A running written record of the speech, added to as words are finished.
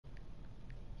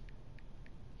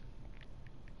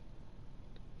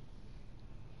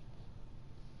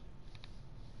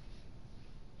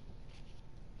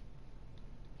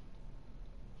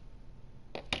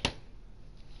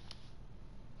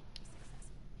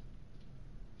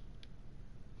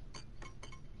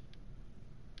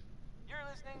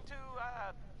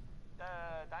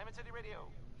Diamond City Radio,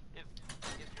 if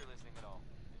you're listening at all.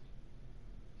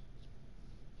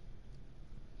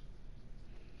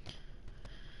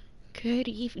 Good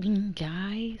evening,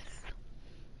 guys.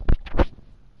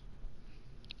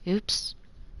 Oops.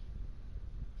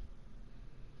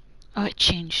 Oh, it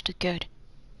changed to good.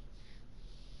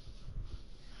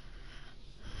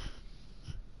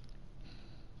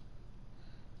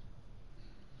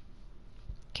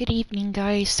 Good evening,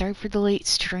 guys. Sorry for the late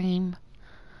stream.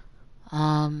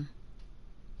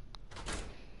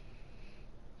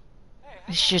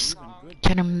 It's just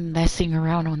kind of messing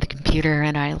around on the computer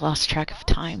and I lost track of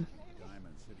time.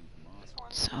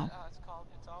 So,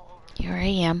 here I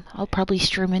am. I'll probably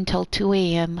stream until 2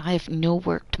 a.m. I have no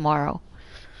work tomorrow.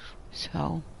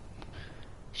 So,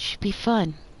 should be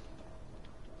fun.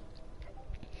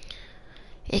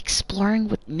 Exploring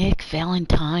with Nick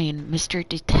Valentine, Mr.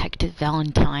 Detective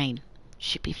Valentine.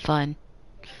 Should be fun.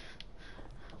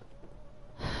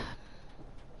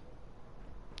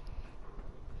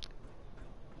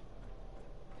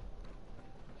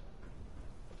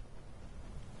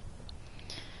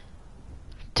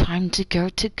 Time to go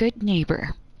to Good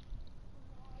Neighbor.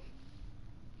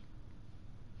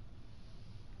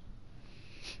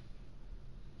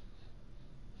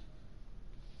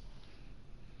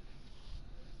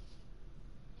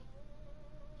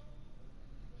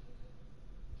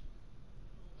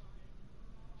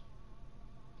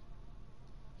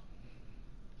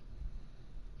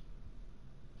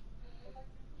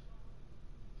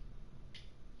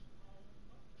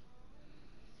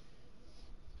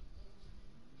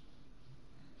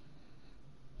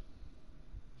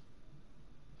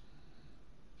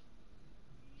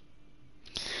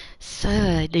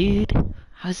 So, dude,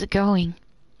 how's it going?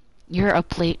 You're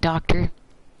up late, Doctor.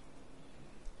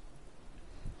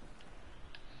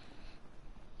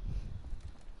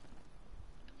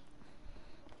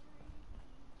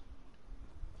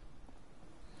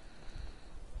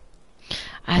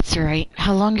 That's right.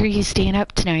 How long are you staying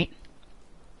up tonight?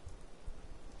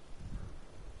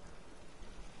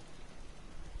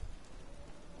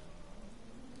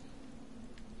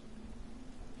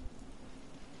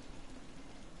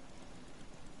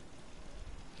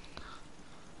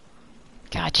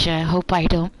 Gotcha. Hope I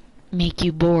don't make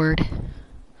you bored.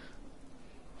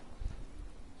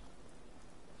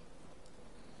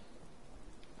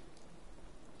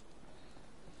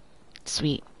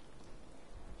 Sweet.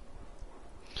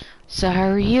 So how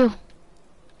are you?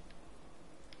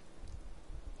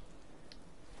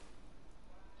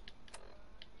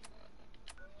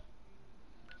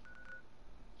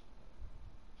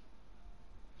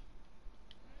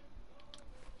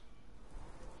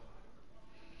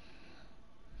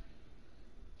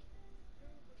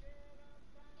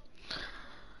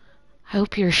 I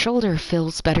hope your shoulder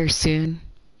feels better soon.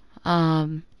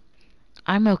 I'm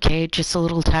okay, just a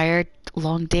little tired.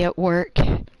 Long day at work.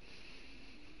 A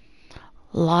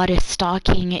lot of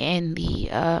stocking in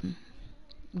the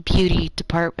beauty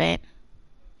department.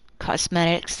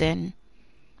 Cosmetics and,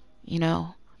 you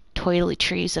know,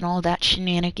 toiletries and all that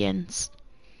shenanigans.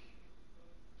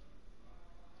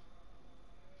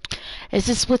 Is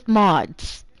this with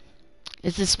mods?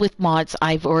 Is this with mods?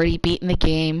 I've already beaten the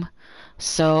game,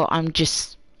 so I'm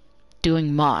just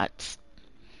doing mods.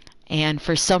 And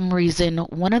for some reason,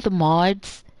 one of the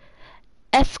mods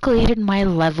escalated my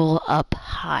level up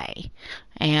high.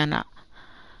 And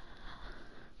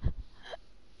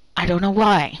I don't know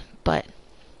why, but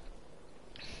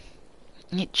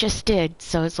it just did.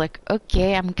 So it's like,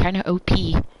 okay, I'm kind of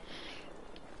OP.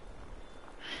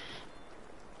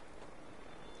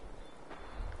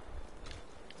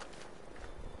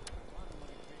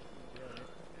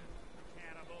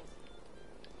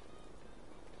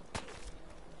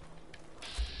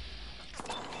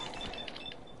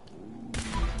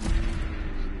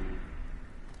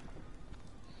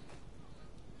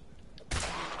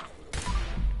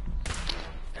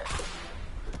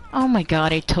 Oh my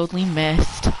god, I totally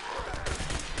missed.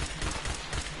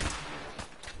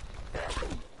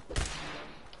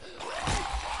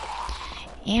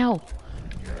 Ow.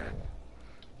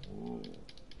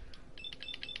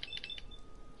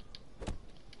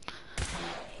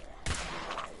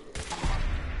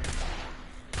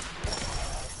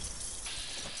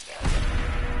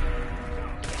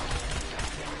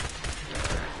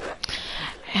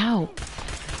 Ow.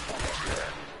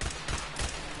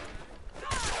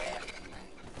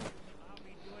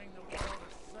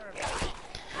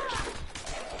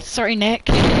 Sorry, Nick.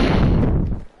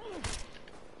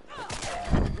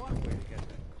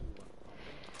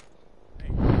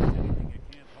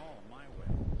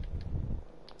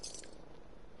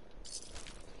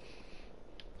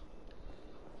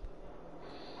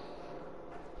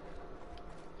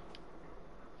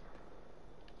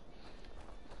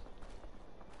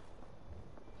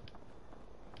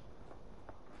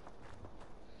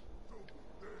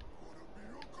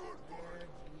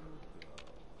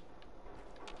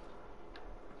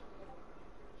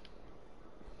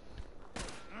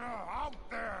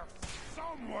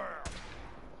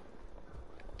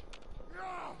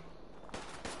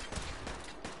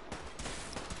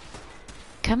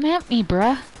 Come at me,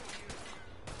 bruh.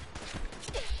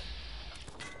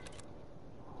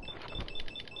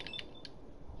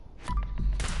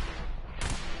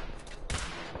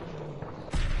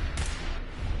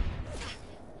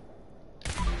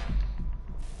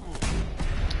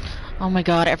 Oh my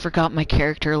god, I forgot my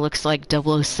character looks like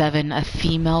 007, a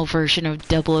female version of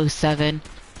 007.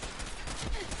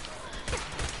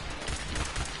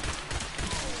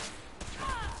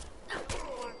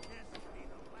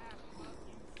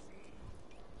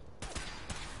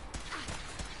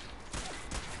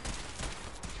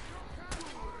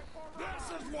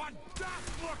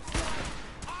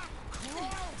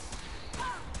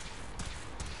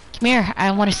 Come here, I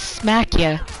want to smack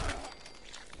you.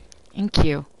 Thank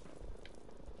you.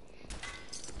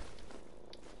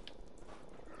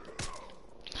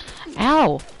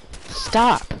 Ow!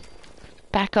 Stop.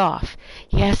 Back off.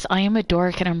 Yes, I am a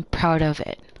dork and I'm proud of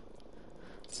it.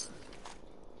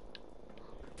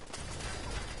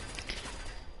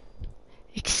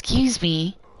 Excuse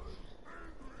me.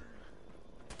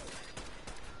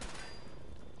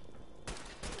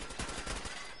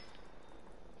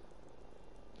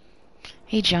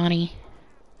 Hey, Johnny.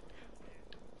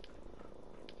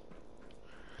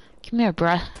 Come here,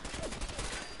 bruh.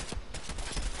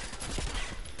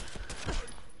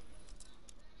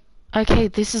 Okay,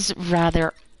 this is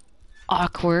rather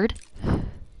awkward.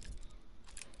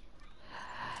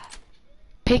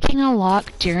 Picking a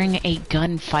lock during a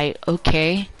gunfight,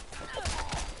 okay.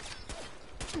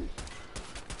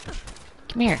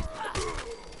 Come here.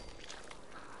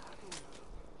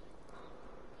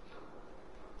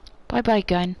 Bye-bye,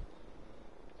 gun.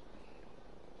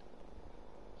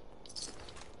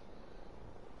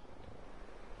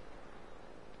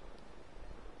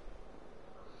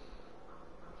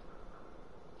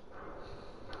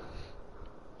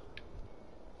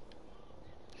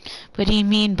 What do you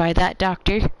mean by that,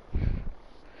 Doctor?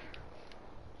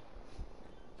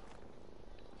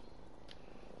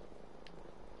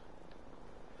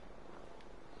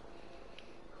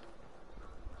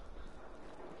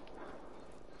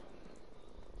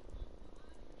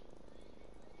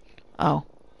 Oh.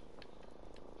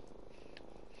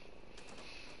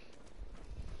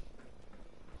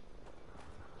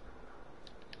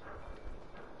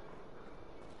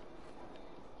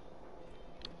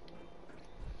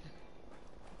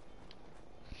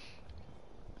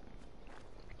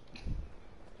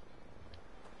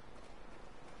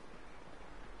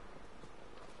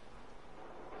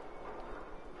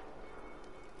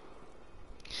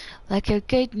 Like a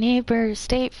good neighbor,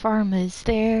 State Farm is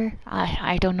there.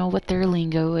 I don't know what their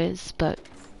lingo is, but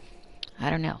I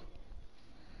don't know.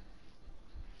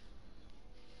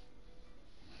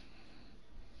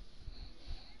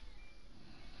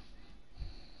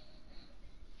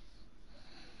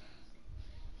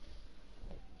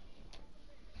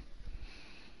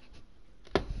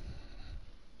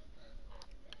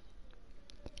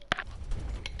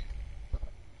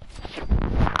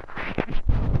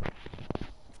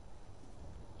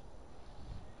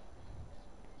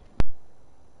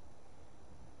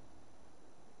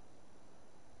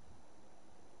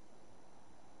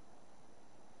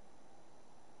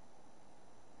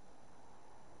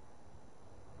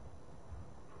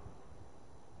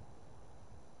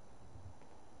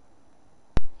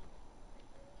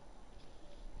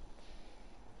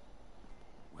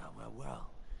 Well,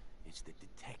 it's the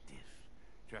detective.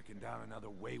 Tracking down another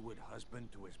wayward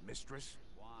husband to his mistress?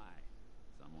 Why?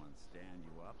 Someone stand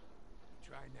you up?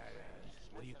 Trying that,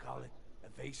 what do you call it?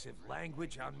 Evasive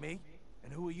language on me?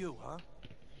 And who are you, huh?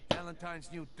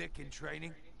 Valentine's new dick in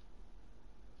training?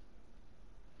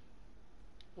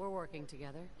 We're working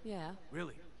together, yeah.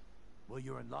 Really? Well,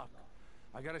 you're in luck.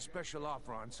 I got a special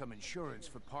offer on some insurance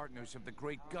for partners of the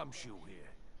Great Gumshoe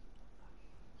here.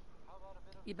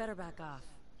 You better back off,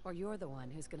 or you're the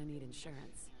one who's gonna need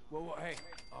insurance. Well, hey,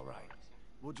 all right.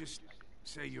 We'll just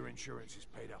say your insurance is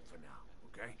paid up for now,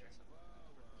 okay?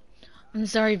 I'm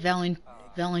sorry,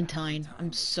 Valentine.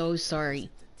 I'm so sorry.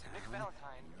 Nick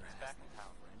Valentine is back in town.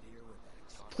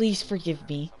 Please forgive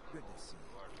me.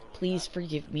 Please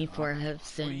forgive me for I have What do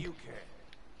sinned. you care?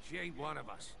 She ain't one of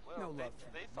us. Well,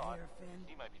 they thought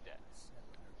he might be dead.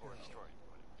 Or destroyed.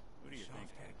 Who do you think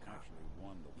actually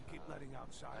won the You keep letting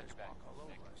outsiders walk all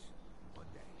over us. One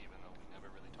day. Even though we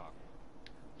never really talked.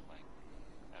 Like,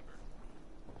 ever.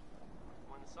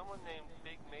 When someone named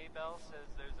Big Maybell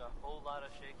says there's a whole lot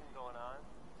of shaking going on,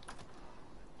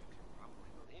 you can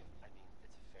probably believe. I mean,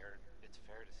 it's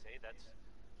fair to say that's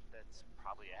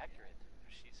probably accurate.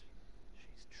 She's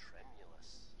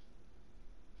tremulous.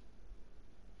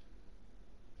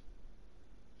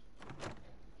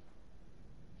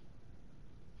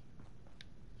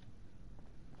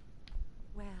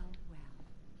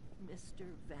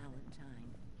 Dr.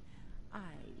 Valentine. I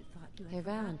thought you had Hey,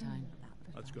 forgotten Valentine. about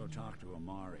the Let's go fine talk to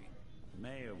Amari.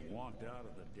 May have walked out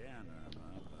of the den,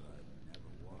 Irma, but I'd never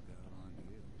walk out on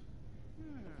you.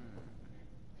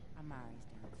 Amari's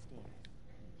downstairs.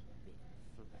 Big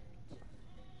flirt.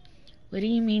 What do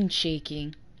you mean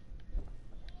shaking?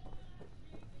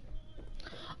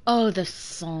 Oh, the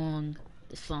song.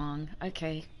 The song.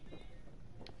 Okay.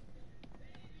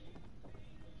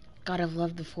 Gotta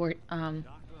love the Dr.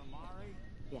 Amari?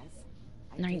 Yes?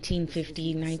 I take it this 1950,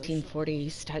 isn't a social-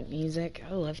 1940s type music.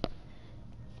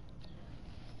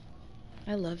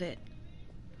 I love it.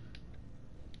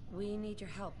 We need your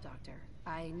help, Doctor.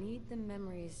 I need the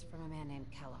memories from a man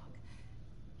named Kellogg.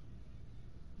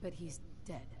 But he's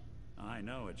dead. I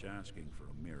know it's asking for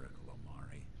a miracle,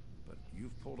 Amari, but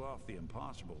you've pulled off the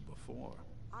impossible before.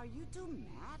 Are you two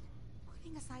mad?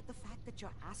 Putting aside the fact that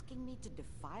you're asking me to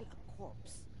defile a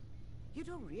corpse, you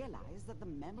do realize that the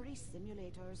memory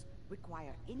simulators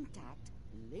require intact,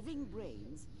 living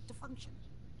brains to function.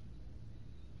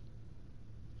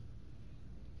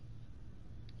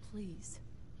 Please.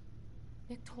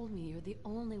 Nick told me you're the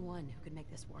only one who could make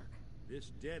this work.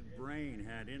 This dead brain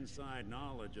had inside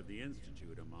knowledge of the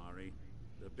Institute, Amari.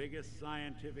 The biggest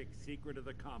scientific secret of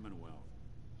the Commonwealth.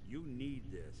 You need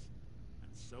this,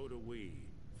 and so do we.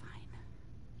 Fine.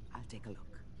 I'll take a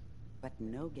look. But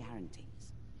no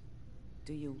guarantees.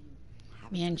 Do you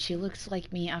have Man, she looks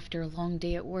like me after a long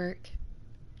day at work.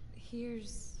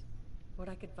 Here's what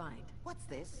I could find. What's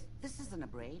this? This isn't a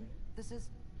brain. This is...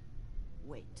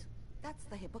 Wait. That's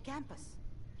the hippocampus.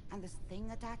 And this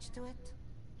thing attached to it?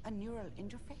 A neural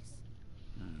interface?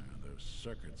 Those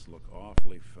circuits look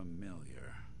awfully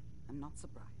familiar. I'm not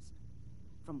surprised.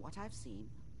 From what I've seen,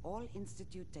 all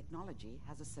Institute technology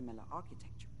has a similar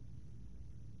architecture.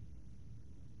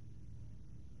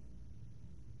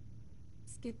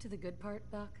 Skip to the good part,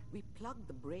 Doc. We plugged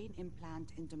the brain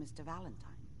implant into Mr.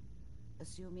 Valentine,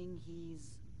 assuming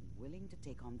he's willing to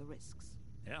take on the risks.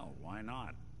 Hell, why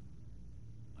not?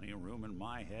 Plenty of room in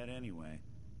my head anyway.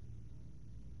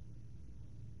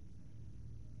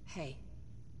 Hey,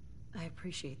 I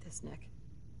appreciate this, Nick.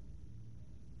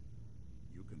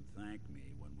 You can thank me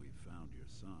when we've found your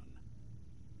son.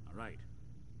 All right,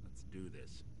 let's do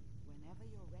this. Whenever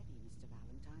you're ready, Mr.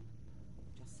 Valentine,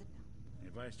 just sit down.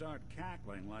 If I start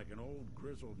cackling like an old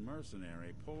grizzled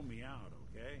mercenary, pull me out,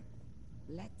 okay?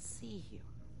 Let's see here.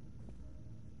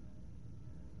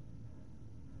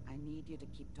 I need you to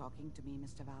keep talking to me,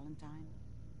 Mr. Valentine.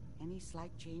 Any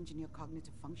slight change in your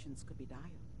cognitive functions could be dire.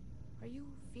 Are you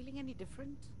feeling any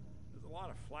different? There's a lot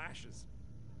of flashes.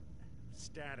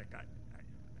 Static. I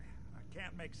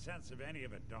can't make sense of any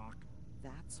of it, Doc.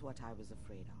 That's what I was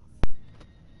afraid of.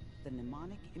 The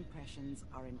mnemonic impressions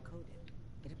are encoded.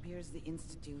 It appears the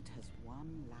Institute has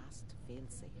one last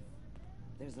failsafe.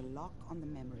 There's a lock on the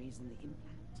memories in the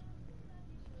implant.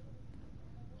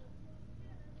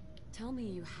 Tell me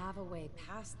you have a way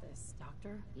past this,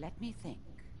 Doctor. Let me think.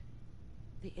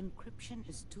 The encryption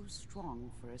is too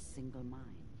strong for a single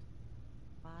mind.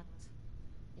 But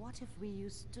what if we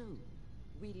use two?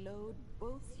 We load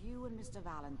both you and Mr.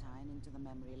 Valentine into the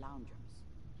memory loungers.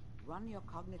 Run your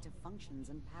cognitive functions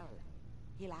in parallel.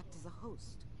 He'll act as a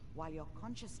host, while your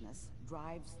consciousness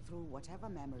drives through whatever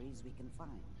memories we can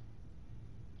find.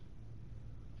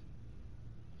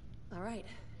 All right,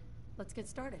 let's get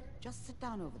started. Just sit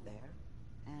down over there,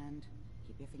 and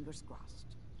keep your fingers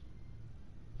crossed.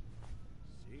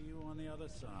 See you on the other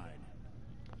side.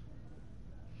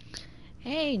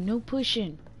 Hey, no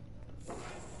pushing.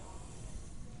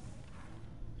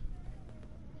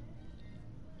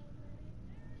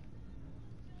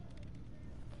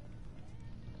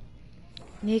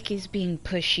 Nick is being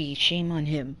pushy. Shame on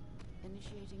him.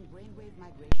 Initiating brainwave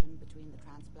migration between the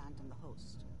transplant and the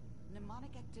host.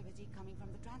 Mnemonic activity coming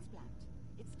from the transplant.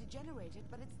 It's degenerated,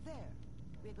 but it's there.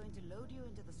 We're going to load you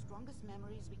into the strongest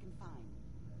memories we can find.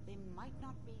 They might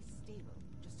not be stable.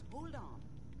 Just hold on.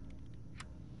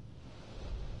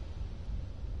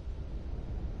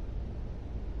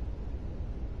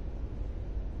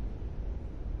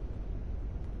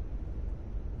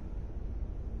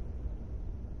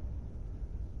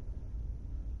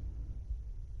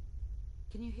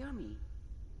 Can you hear me?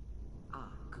 Ah,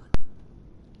 good.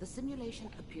 The simulation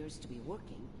appears to be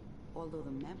working, although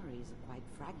the memories are quite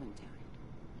fragmentary.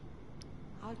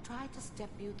 I'll try to step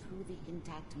you through the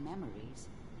intact memories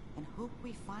and hope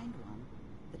we find one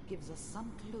that gives us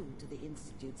some clue to the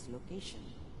Institute's location.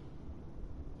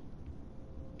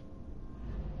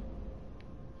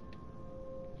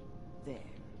 There.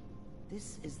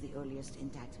 This is the earliest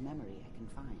intact memory I can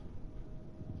find.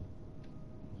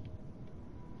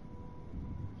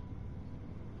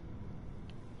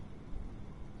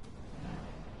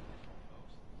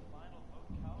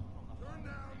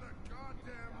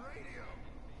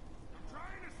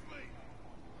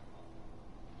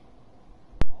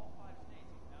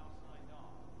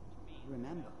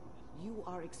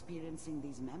 are experiencing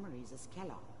these memories as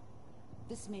Kellogg.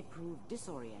 This may prove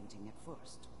disorienting at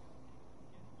first.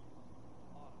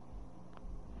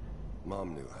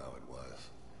 Mom knew how it was.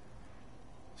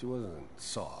 She wasn't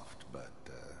soft, but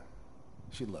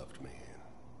she loved me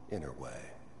in her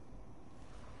way.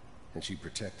 And she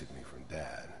protected me from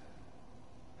Dad.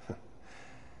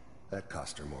 That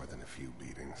cost her more than a few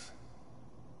beatings.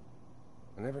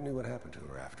 I never knew what happened to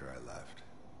her after I left.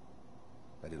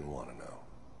 I didn't want to know.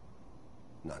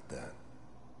 Not then.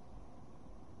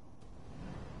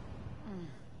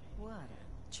 What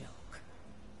a joke.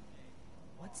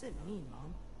 What's it mean,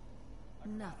 Mom?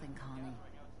 Nothing, Connie.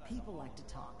 People like to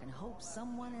talk and hope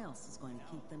someone else is going to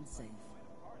keep them safe.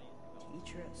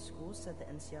 Teacher at school said the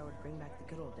NCR would bring back the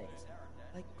good old days.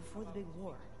 Like before the big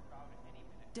war.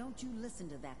 Don't you listen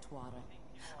to that twaddle.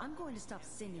 I'm going to stop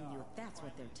sending you if that's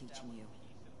what they're teaching you.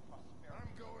 I'm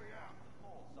going out.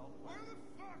 Where the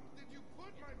fuck did you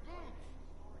put my boots?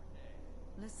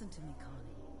 Listen to me,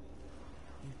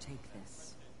 Connie. You take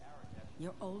this.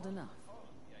 You're old enough.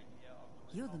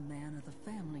 You're the man of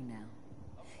the family now.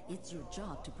 It's your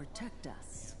job to protect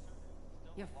us.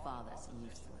 Your father's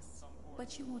useless,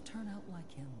 but you won't turn out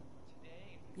like him.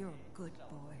 You're a good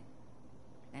boy.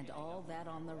 And all that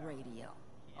on the radio,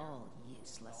 all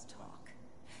useless talk.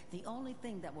 The only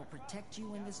thing that will protect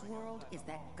you in this world is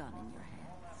that gun in your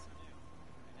hands.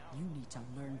 You need to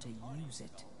learn to use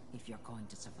it if you're going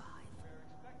to survive.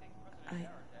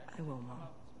 I will, Mom.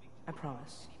 I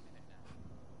promise.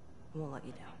 I won't let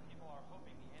you down.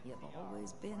 You've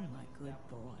always been my good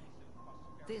boy.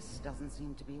 This doesn't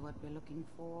seem to be what we're looking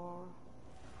for.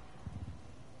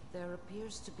 There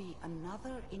appears to be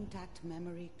another intact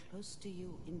memory close to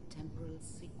you in temporal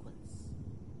sequence.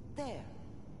 There.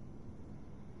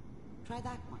 Try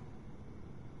that one.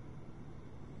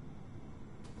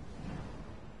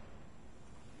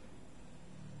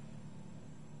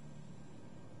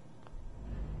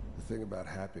 The thing about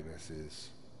happiness is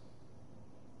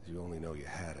you only know you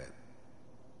had it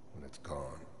when it's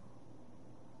gone.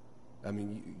 I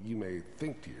mean, you may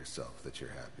think to yourself that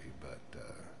you're happy, but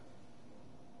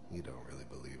you don't really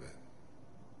believe it.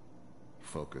 You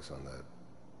focus on the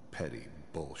petty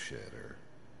bullshit or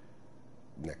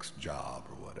next job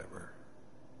or whatever.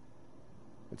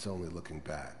 It's only looking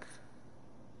back,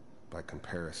 by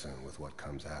comparison with what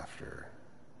comes after,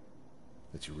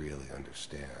 that you really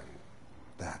understand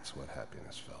that's what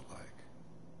happiness felt like.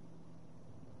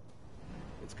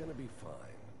 It's gonna be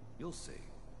fine. You'll see.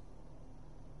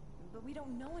 But we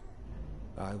don't know it.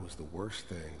 I was the worst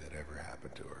thing that ever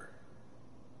happened to her.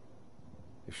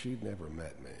 If she'd never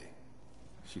met me,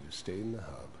 she'd have stayed in the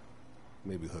hub,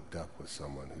 maybe hooked up with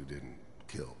someone who didn't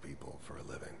kill people for a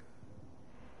living.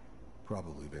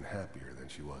 Probably been happier than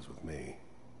she was with me.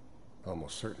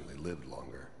 Almost certainly lived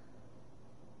longer.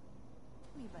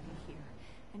 Anybody here.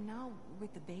 And now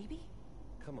with the baby?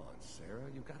 Come on, Sarah,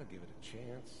 you gotta give it a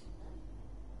chance.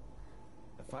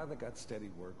 I finally got steady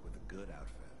work with a good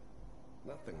outfit.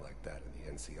 Nothing like that in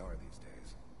the NCR these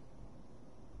days.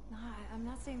 No, I'm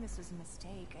not saying this was a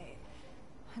mistake.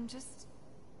 I'm just...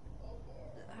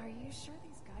 Are you sure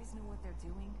these guys know what they're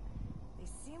doing? They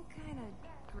seem kind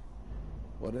of...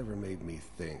 Whatever made me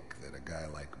think that a guy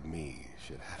like me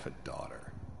should have a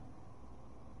daughter?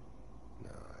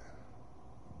 No,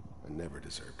 I never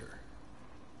deserved her.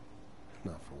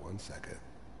 Not for 1 second.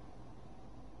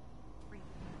 I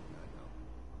know.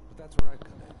 But that's where I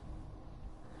come in.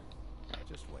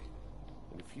 Just wait.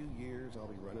 In a few years, I'll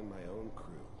be running my own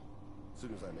crew. As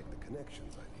soon as I make the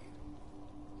connections I need.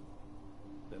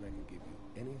 Then I can give you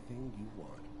anything you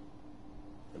want.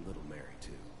 And little Mary,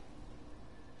 too.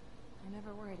 I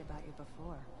never worried about you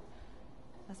before.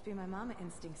 Must be my mama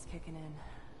instincts kicking in.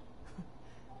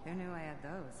 Who knew I had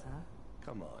those, huh?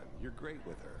 Come on, you're great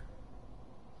with her.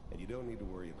 And you don't need to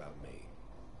worry about me.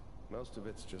 Most of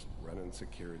it's just running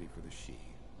security for the she.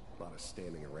 A lot of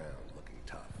standing around looking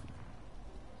tough.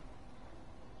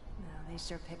 No, they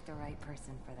sure picked the right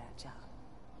person for that job.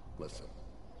 Listen,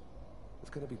 it's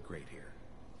gonna be great here.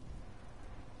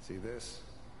 See this?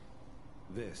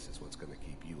 This is what's gonna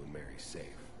keep you and Mary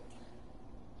safe.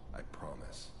 I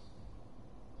promise.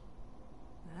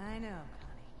 I know,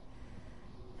 Connie.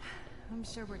 I'm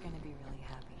sure we're gonna be really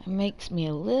happy. It makes me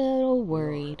a little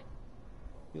worried.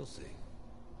 You'll see.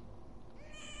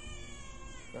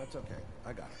 That's okay.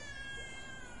 I got it.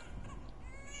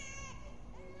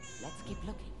 Let's keep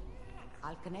looking.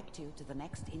 I'll connect you to the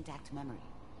next intact memory.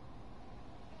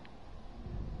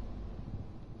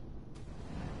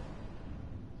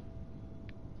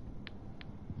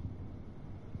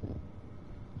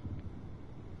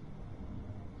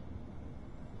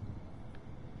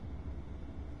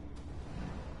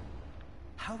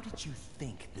 How did you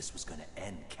think this was gonna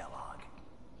end, Kellogg?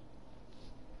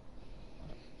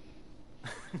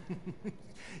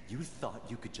 You thought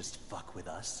you could just fuck with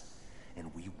us, and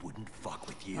we wouldn't fuck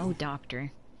with you? Oh, Doctor.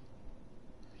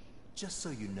 Just so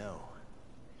you know,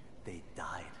 they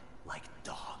died like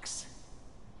dogs.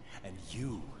 And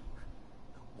you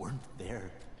weren't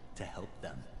there to help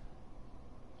them.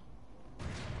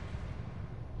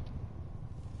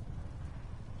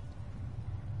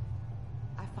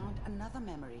 I found another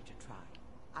memory to try.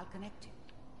 I'll connect you.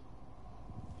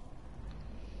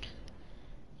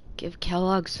 Give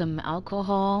Kellogg some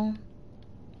alcohol.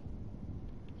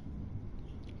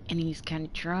 And he's kind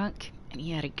of drunk. And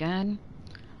he had a gun.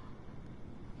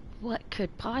 What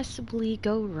could possibly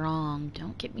go wrong?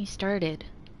 Don't get me started.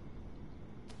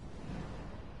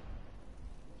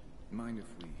 Mind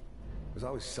if we... There's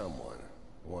always someone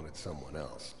who wanted someone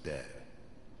else dead.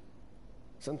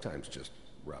 Sometimes just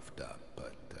roughed up,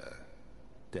 but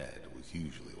dead was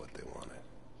usually what they wanted.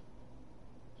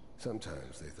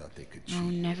 Sometimes they thought they could cheat. Oh,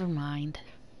 never mind.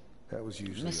 That was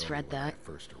usually Misread only when that. I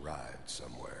first arrived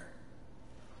somewhere.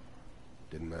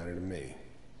 Didn't matter to me.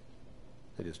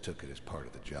 They just took it as part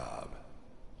of the job.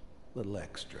 Little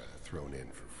extra thrown in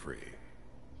for free.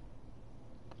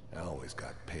 I always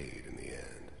got paid in the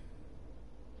end.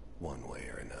 One way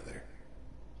or another.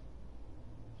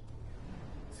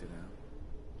 Sit down.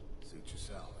 Suit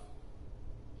yourself.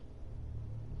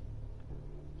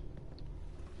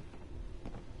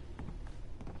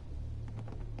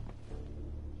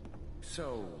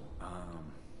 So,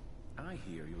 I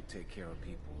hear you'll take care of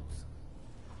people's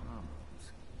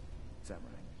problems. Is that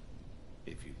right?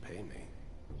 If you pay me.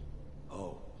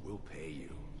 Oh, we'll pay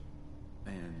you.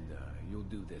 And, you'll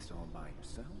do this all by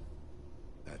yourself?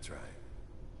 That's right.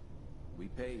 We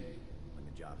pay you when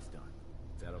the job's done.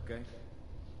 Is that okay?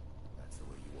 That's the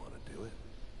way you want to do it.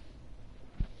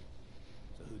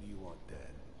 So who do you want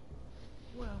dead?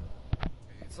 Well,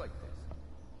 it's like this.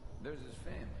 There's his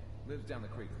family. Lives down the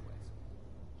creek a ways.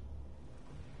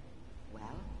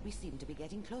 Well, we seem to be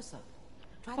getting closer.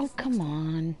 Try Oh, this come next time.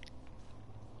 on.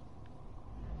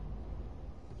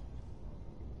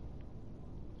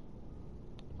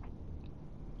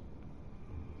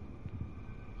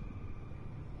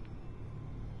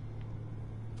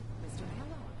 Mr.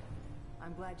 Kellogg,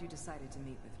 I'm glad you decided to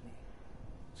meet with me.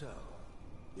 So,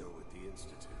 you're with the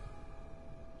Institute.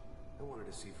 I wanted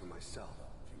to see for myself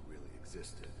if you really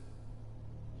existed.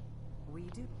 We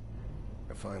do.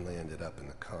 I finally ended up in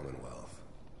the Commonwealth.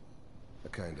 I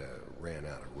kinda ran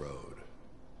out of road.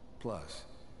 Plus,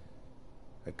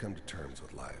 I'd come to terms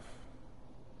with life.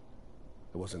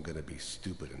 I wasn't gonna be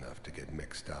stupid enough to get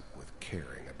mixed up with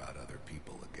caring about other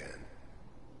people again.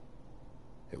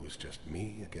 It was just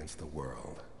me against the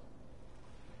world.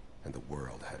 And the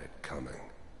world had it coming.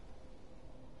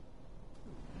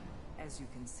 As you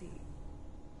can see.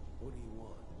 What do you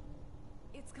want?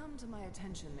 It's come to my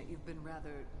attention that you've been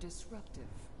rather disruptive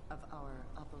of our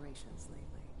operations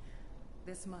lately.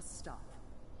 This must stop.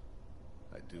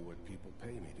 I do what people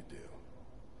pay me to do.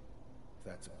 If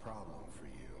that's a problem for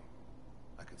you,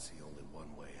 I could see only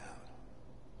one way out.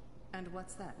 And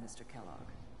what's that, Mr. Kellogg?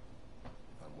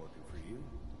 If I'm working for you,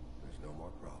 there's no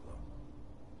more problem.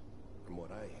 From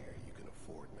what I hear, you can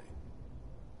afford me.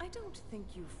 I don't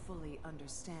think you fully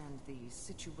understand the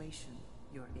situation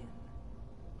you're in.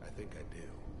 I think I do.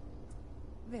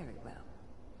 Very well.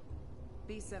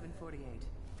 B-748,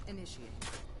 initiate.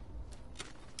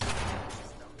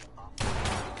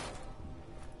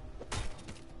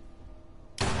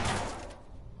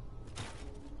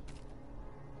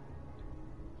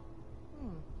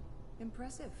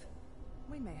 Impressive.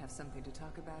 We may have something to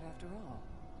talk about after all.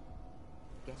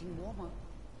 Getting warmer.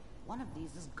 One of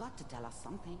these has got to tell us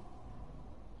something.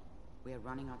 We're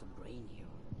running out of brain here.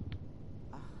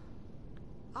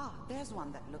 There's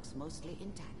one that looks mostly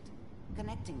intact.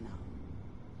 Connecting now.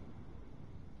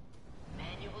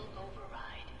 Manual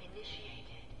override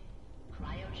initiated.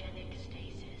 Cryogenic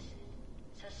stasis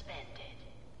suspended.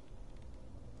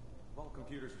 Vault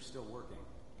computers are still working.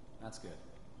 That's good.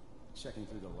 Checking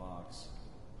through the logs.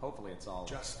 Hopefully it's all...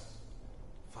 Just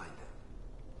find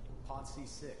it. Pod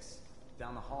C6.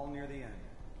 Down the hall near the end.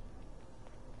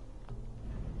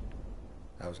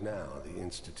 I was now the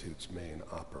Institute's main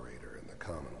operator in the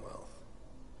Commonwealth.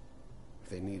 If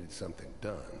they needed something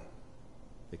done,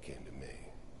 they came to me.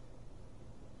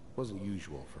 It wasn't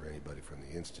usual for anybody from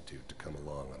the Institute to come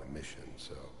along on a mission,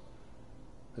 so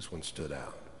this one stood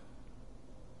out.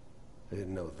 I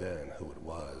didn't know then who it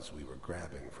was we were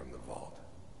grabbing from the vault.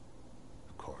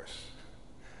 Of course,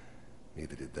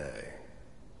 neither did they.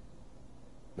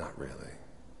 Not really.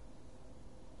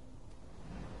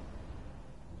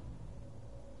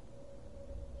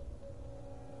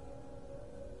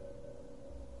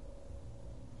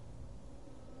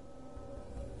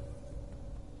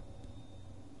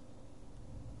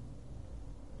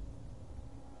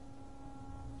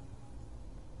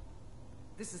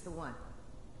 This is the one.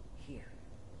 Here.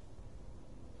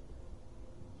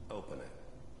 Open it.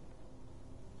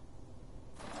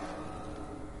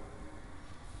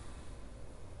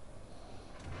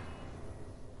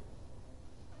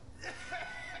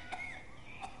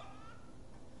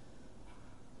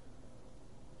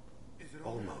 Is it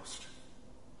Almost.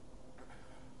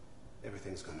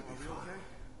 Everything's gonna be fine. Okay?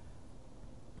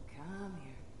 Come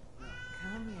here.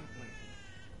 Come here, boy.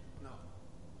 No.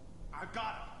 I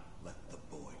got him. Let the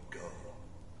boy go.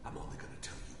 I'm only gonna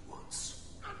tell you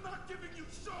once. I'm not giving you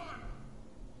Sean.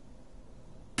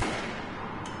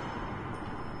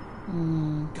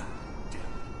 God damn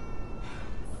it.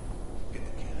 Get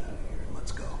the kid out of here and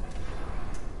let's go.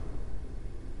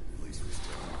 At least we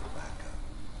still have a backup.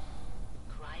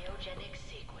 Cryogenic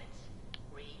sequence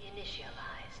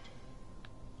reinitialized.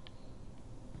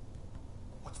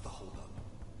 What's the holdup?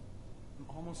 I'm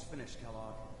almost finished,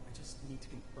 Kellogg. I just need to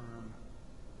confirm.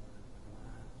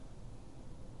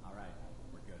 All right,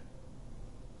 we're good.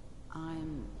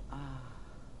 I'm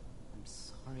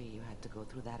sorry you had to go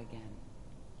through that again.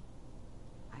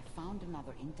 I found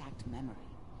another intact memory.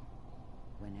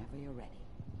 Whenever you're ready.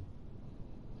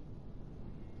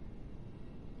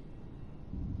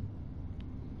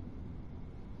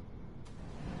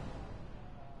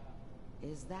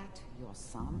 Is that your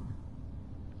son?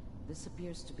 This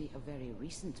appears to be a very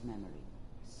recent memory.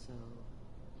 So,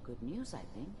 good news, I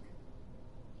think.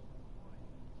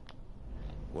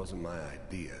 Wasn't my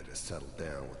idea to settle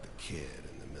down with the kid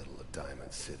in the middle of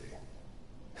Diamond City.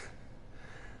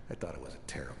 I thought it was a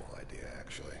terrible idea,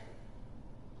 actually.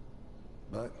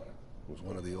 But it was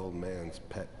one of the old man's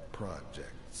pet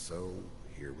projects, so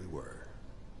here we were.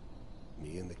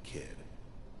 Me and the kid.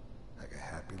 Like a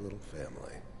happy little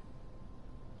family.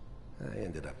 I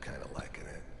ended up kind of liking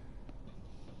it.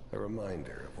 A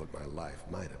reminder of what my life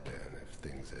might have been if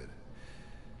things had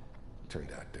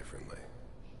turned out differently.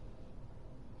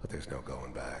 But there's no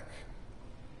going back.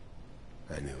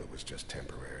 I knew it was just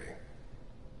temporary.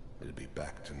 It'd be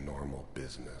back to normal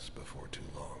business before too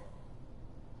long.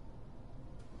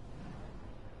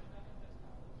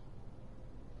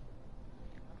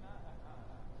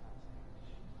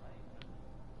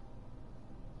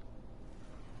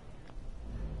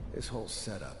 This whole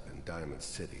setup in Diamond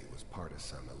City was part of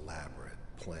some elaborate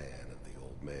plan of the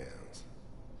old man's.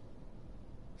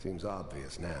 Seems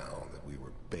obvious now that we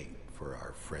were bait for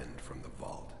our friend from the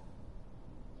vault.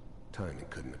 Timing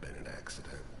couldn't have been an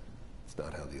accident. It's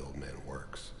not how the old man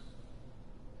works.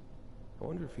 I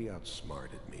wonder if he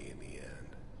outsmarted me in the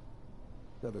end.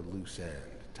 Another loose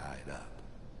end tied up.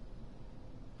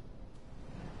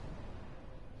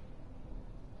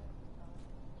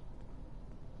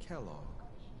 Kellogg.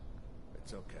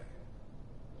 It's okay.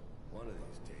 One of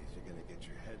these days you're gonna get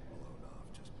your head blown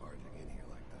off just barging in here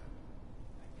like that.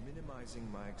 Minimizing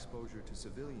my exposure to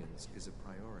civilians is a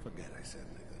priority. Forget I said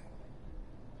anything.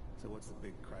 So what's the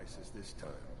big crisis this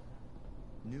time?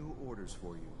 New orders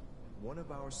for you. One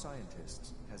of our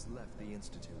scientists has left the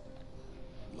Institute.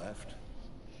 Left?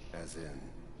 As in?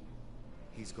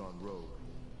 He's gone rogue.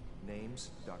 Name's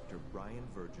Dr. Brian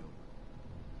Virgil.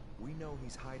 We know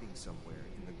he's hiding somewhere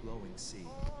in the glowing sea.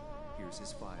 Here's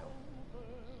his file.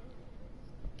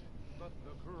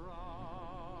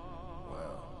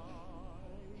 Wow.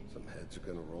 Some heads are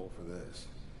gonna roll for this.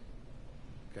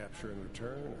 Capture and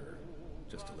return, or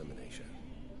just elimination?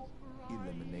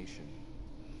 Elimination.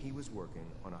 He was working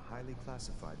on a highly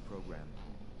classified program.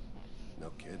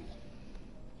 No kidding.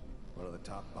 One of the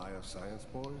top bioscience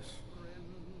boys?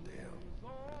 Damn.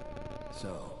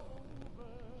 So,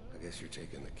 I guess you're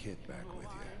taking the kid back with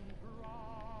you.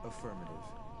 Affirmative.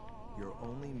 Your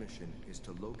only mission is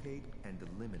to locate and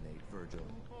eliminate Virgil.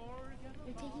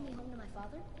 You're taking me home to my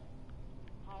father?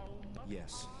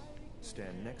 Yes.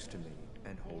 Stand next to me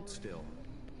and hold still.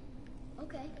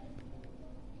 Okay.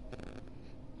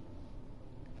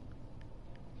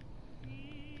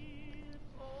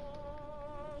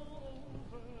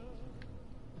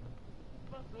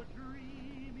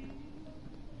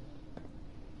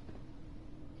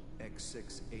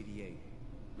 X688.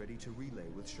 Ready to relay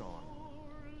with Sean.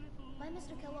 Bye,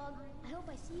 Mr. Kellogg. I hope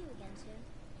I see you again soon.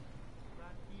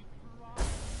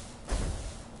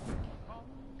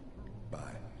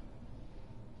 Bye.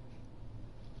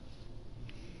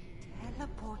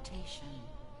 Teleportation.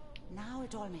 Now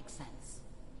it all makes sense.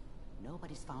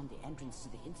 Nobody's found the entrance to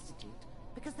the Institute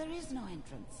because there is no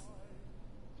entrance.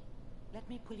 Let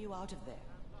me pull you out of there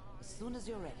as soon as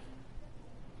you're ready.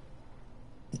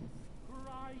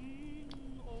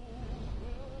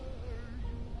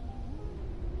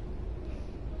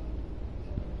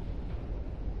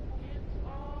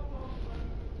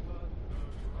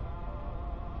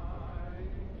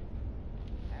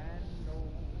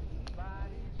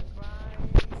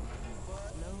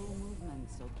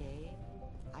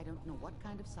 I don't know what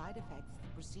kind of side effects the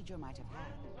procedure might have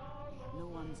had. No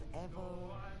one's ever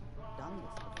done this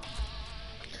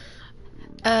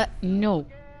before. No.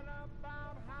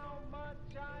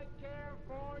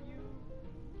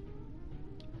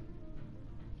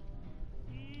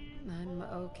 I'm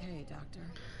okay, Doctor.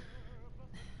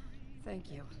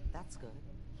 Thank you. That's good.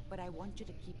 But I want you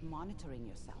to keep monitoring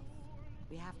yourself.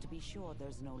 We have to be sure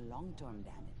there's no long-term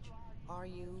damage. Are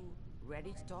you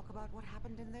ready to talk about what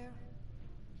happened in there?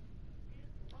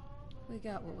 We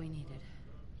got what we needed.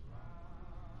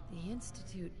 The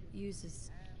Institute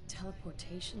uses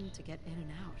teleportation to get in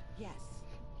and out. Yes.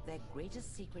 Their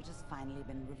greatest secret has finally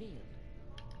been revealed.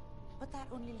 But that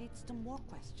only leads to more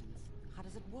questions. How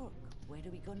does it work? Where do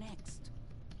we go next?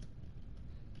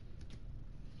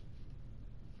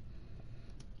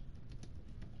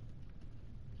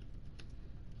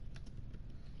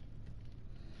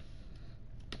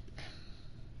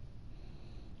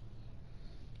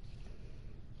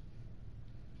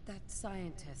 That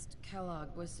scientist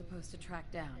Kellogg was supposed to track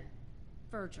down.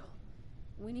 Virgil.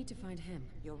 We need to find him.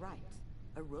 You're right.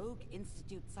 A rogue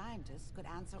Institute scientist could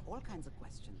answer all kinds of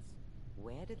questions.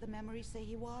 Where did the memory say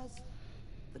he was?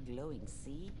 The glowing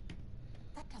sea?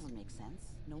 That doesn't make sense.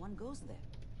 No one goes there.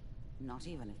 Not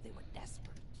even if they were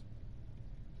desperate.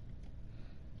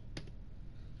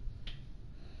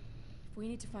 If we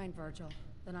need to find Virgil,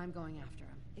 then I'm going after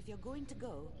him. If you're going to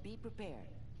go, be prepared.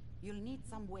 You'll need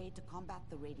some way to combat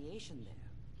the radiation there.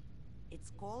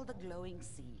 It's called the glowing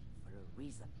sea for a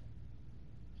reason.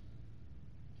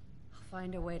 I'll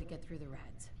find a way to get through the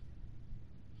rats.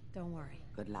 Don't worry.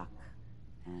 Good luck.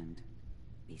 And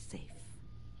be safe.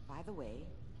 By the way,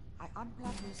 I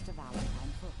unplugged Mr.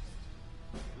 Valentine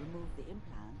first. Removed the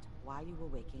implant while you were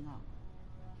waking up.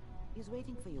 He's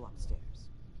waiting for you upstairs.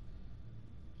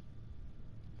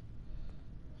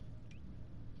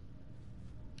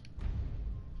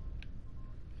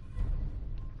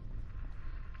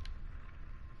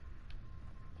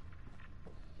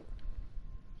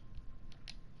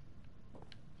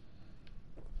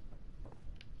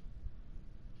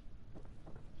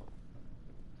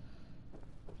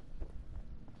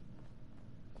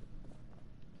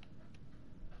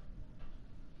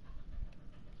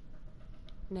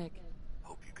 Nick.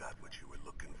 Hope you got what you were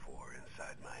looking for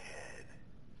inside my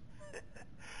head.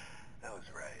 That was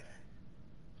right.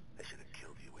 I should have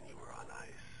killed you when you were on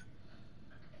ice.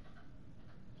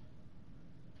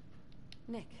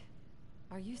 Nick,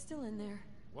 are you still in there?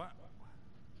 What?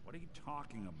 What are you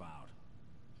talking about?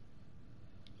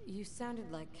 You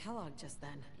sounded like Kellogg just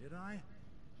then. Did I?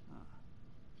 Huh.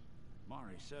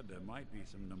 Mari said there might be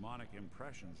some mnemonic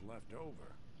impressions left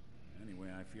over. Anyway,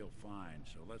 I feel fine,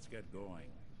 so let's get going.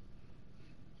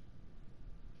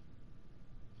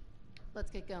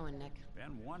 Let's get going, Nick.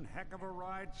 Been one heck of a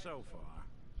ride so far.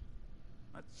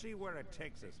 Let's see where it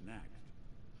takes us next.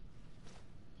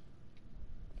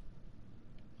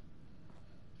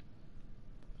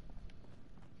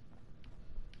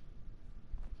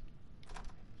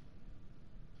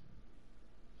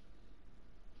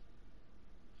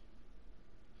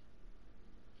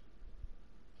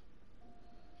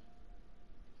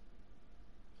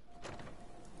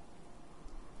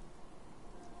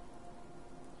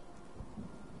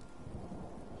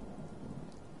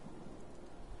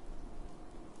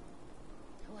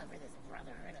 Whoever this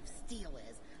Brotherhood of Steel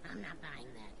is, I'm not buying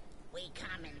that. We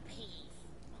come in peace,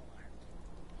 Lord.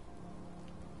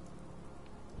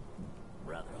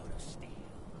 Brotherhood of Steel.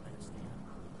 Understand?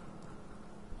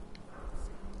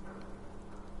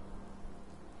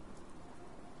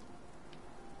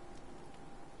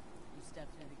 You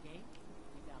stepped through the gate,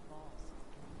 you got balls.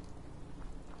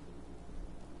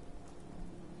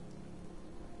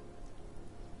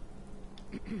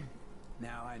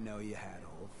 Now I know you had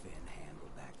old Finn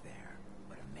handled back there,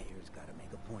 but a mayor's gotta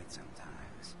make a point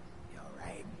sometimes. You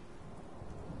alright?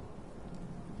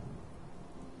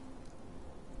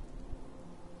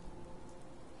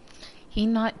 He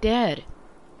not dead.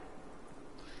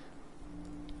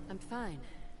 I'm fine.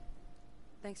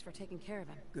 Thanks for taking care of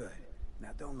him. Good.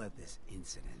 Now don't let this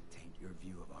incident taint your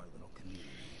view of our little community.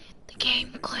 The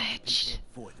game glitched.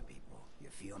 For the people. You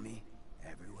feel me?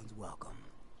 Everyone's welcome.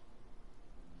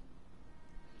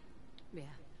 Yeah,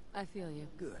 I feel you.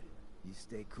 Good. You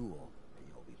stay cool, or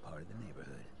you'll be part of the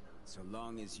neighborhood. So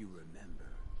long as you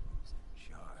remember who's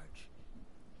in charge.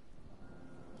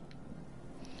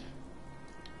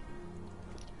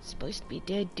 Supposed to be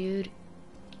dead, dude.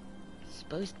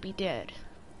 Supposed to be dead.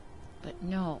 But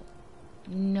no.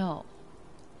 No.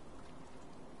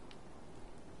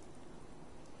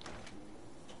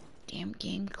 Damn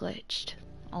game glitched.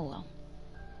 Oh well.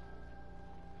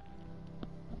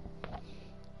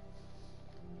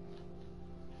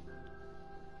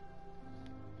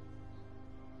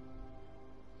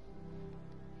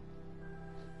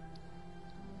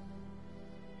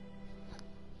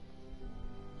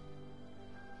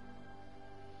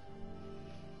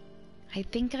 I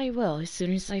think I will as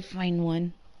soon as I find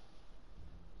one.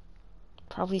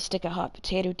 Probably stick a hot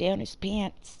potato down his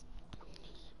pants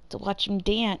to watch him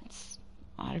dance.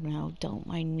 I don't know, don't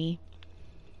mind me.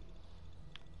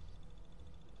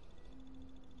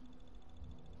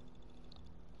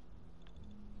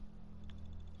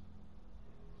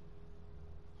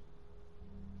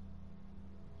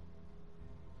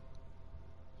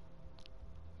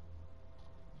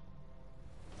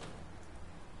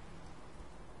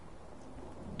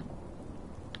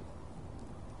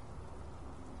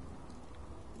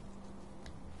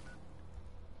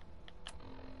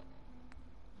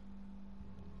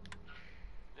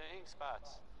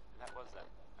 Spots. And that was them.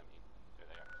 I mean, there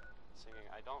they are. Singing,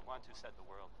 I don't want to set the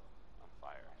world on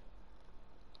fire.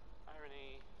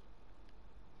 Irony.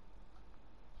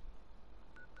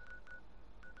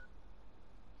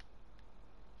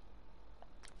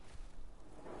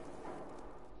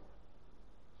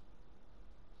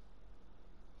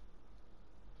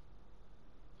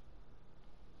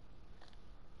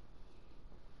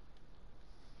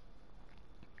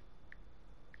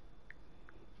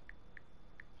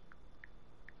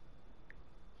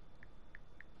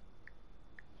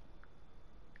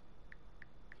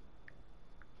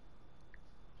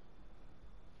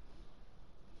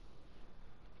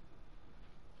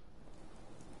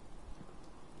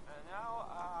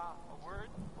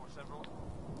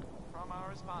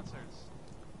 Sponsors.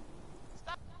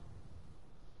 Stop.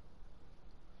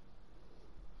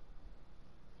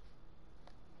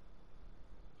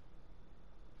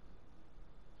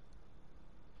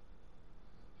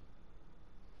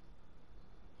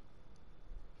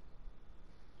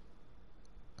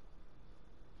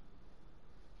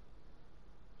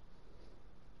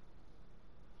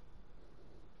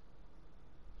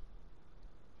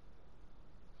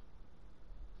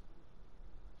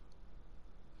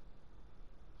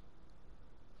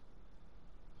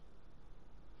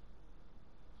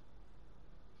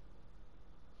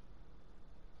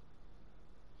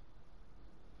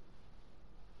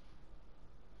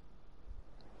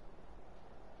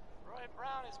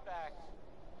 Brown is back,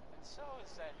 and so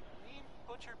is that mean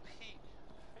Butcher Pete.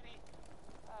 Pretty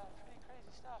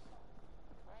crazy stuff,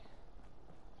 right?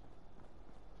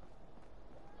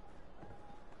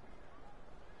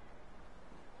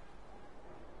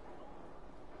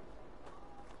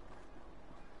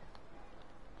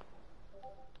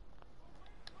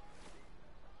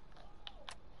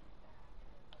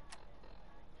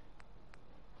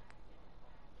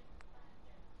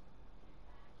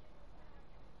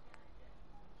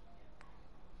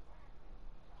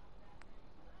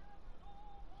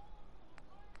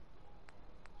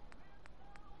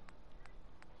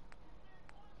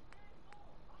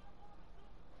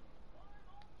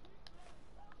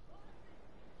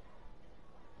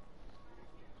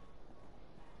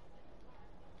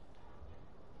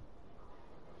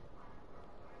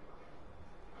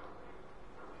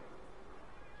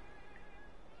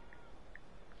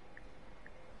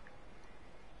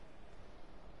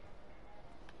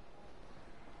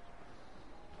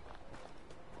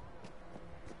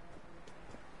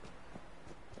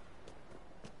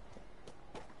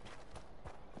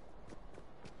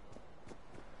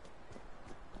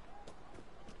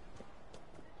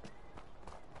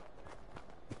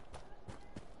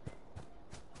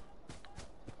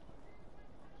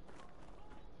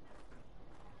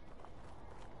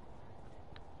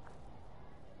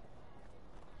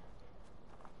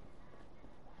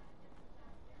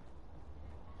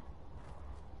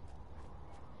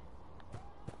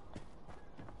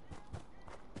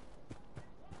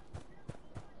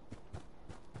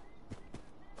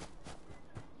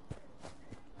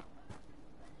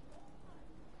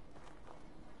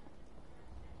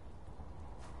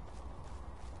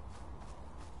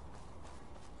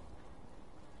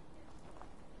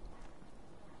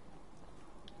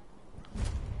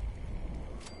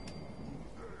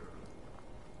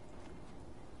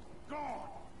 Gone!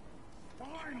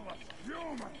 Mindless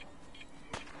human!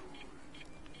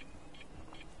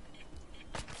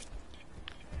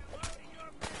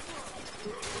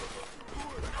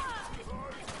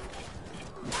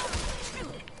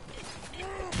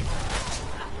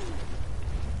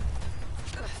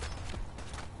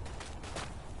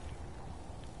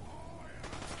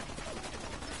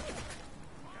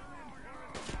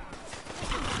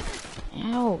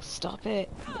 Ow, stop it.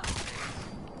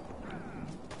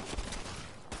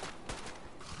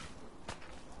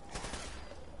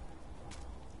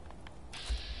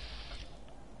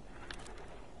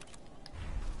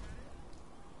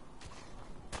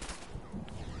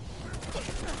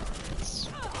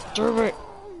 Stop it.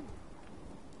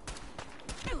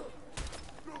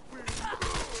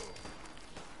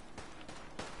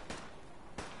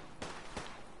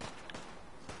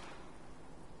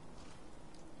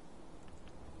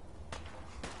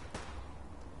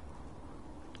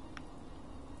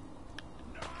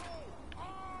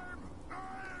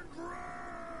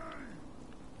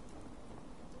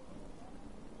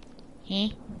 Huh?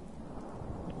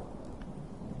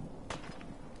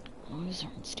 Those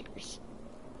aren't stairs.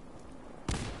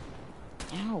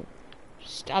 Ow.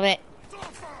 Stop it.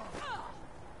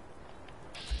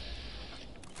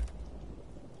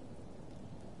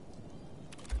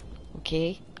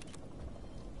 Okay.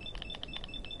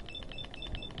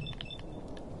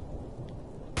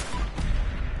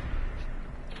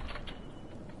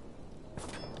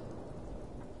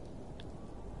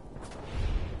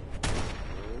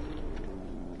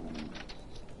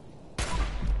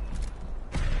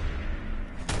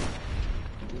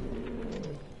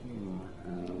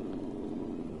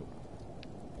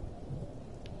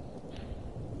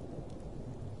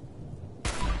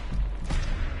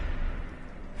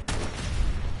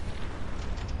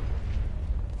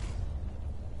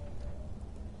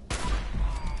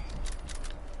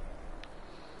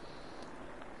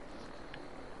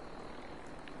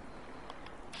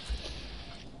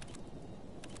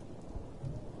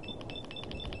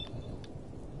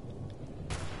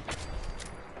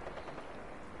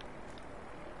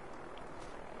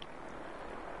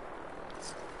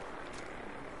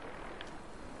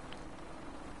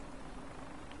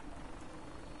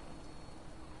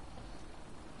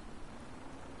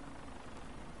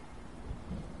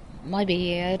 My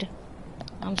bad.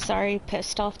 I'm sorry,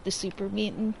 pissed off the super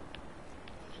mutant.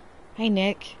 Hey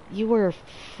Nick, you were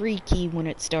freaky when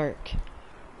it's dark.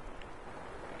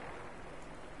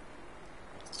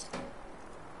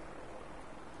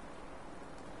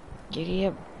 Giddy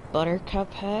up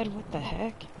Buttercup head? What the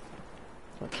heck?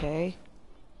 Okay.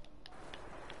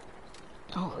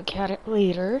 I'll look at it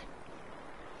later.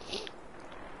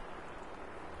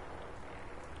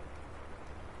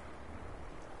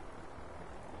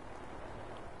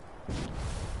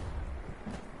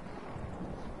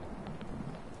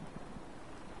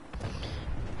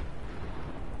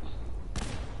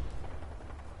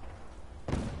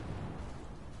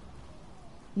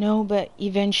 No, but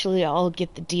eventually I'll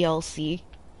get the DLC.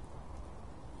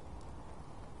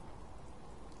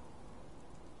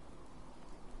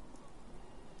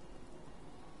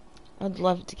 I'd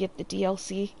love to get the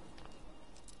DLC.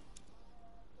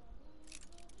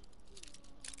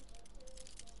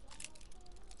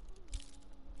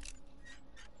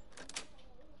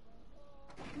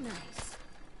 Nice.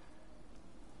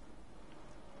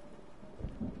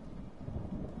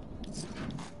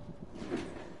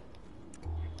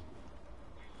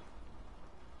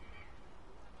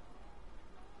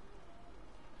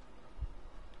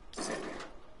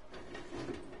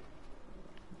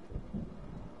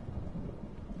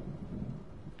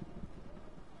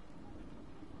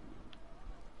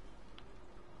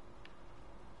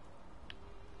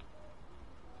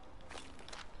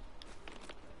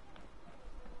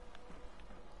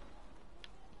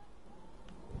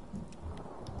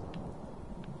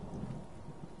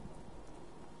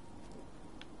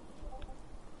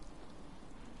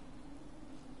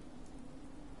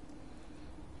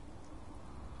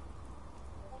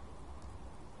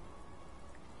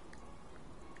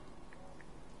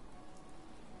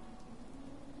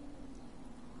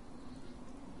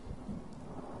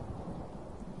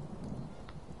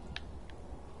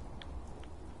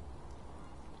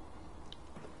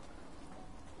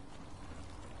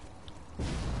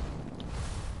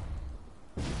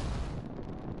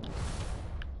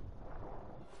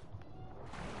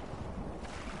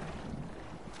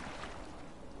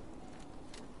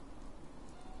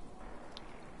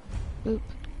 Boop.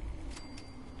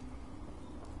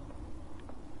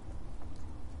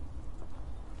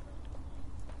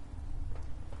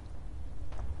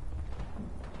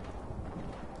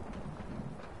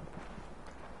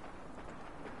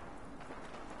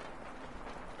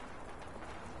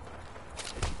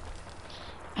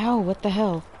 Ow, what the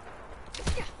hell?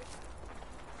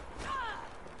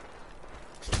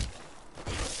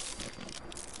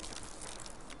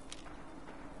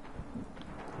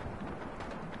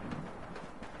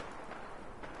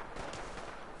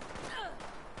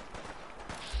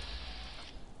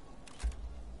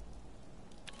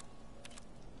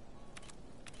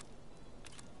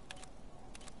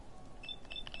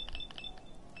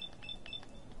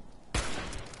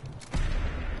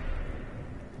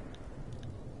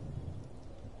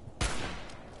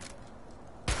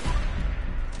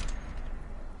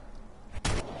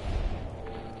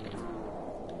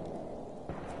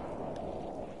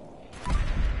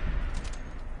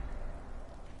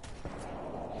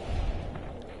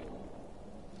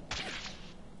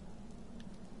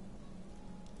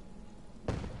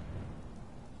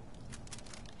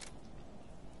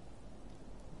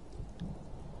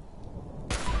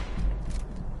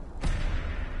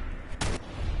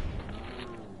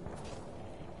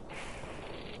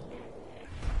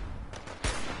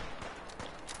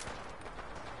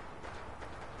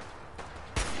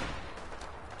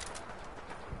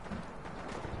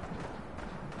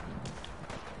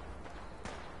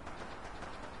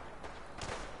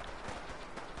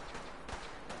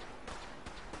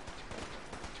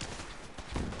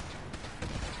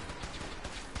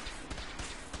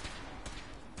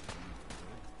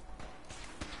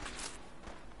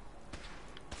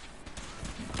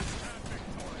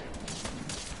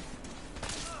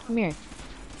 Come here.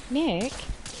 Nick?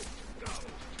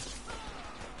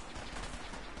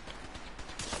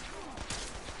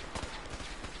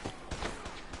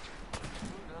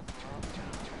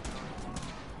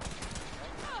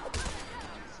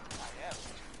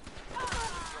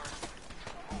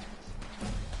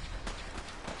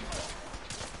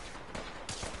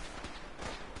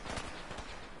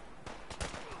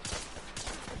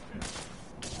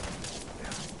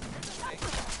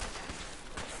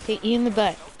 Hit you in the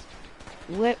butt.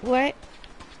 What?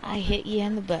 I hit you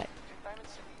in the butt.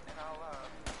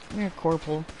 Come here,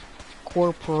 Corporal.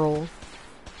 Corporal.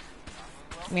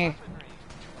 Come here.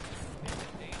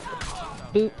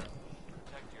 Boop.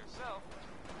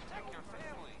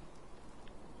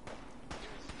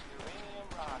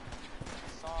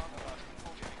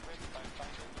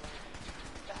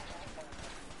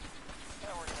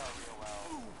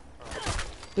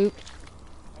 Boop.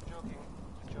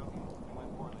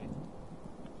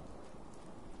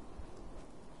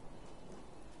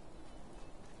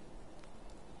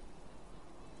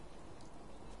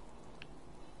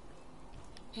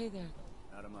 Hey there.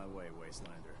 Out of my way,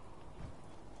 Wastelander.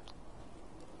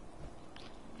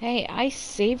 Hey, I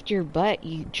saved your butt,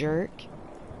 you jerk.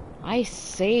 I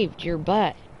saved your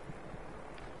butt.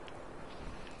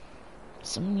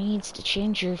 Someone needs to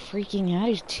change your freaking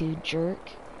attitude, jerk.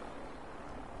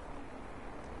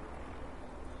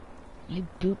 I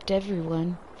booped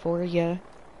everyone for ya.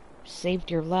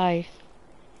 Saved your life.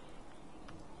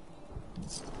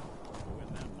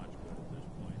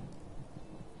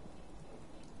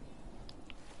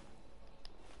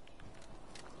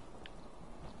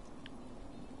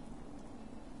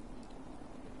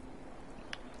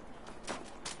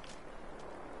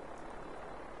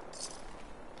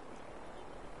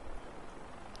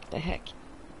 The heck?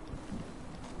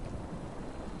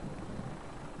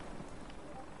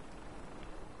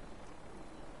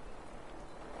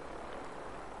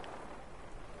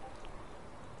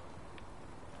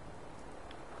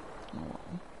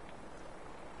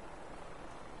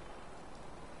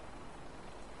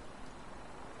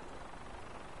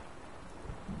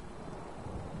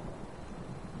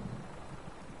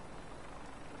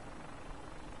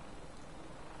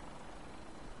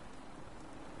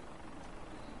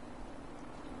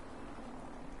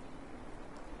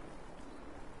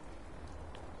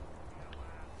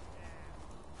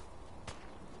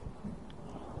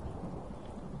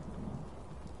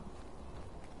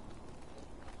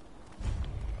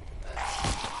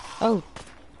 Oh.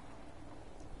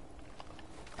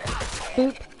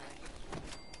 Boop.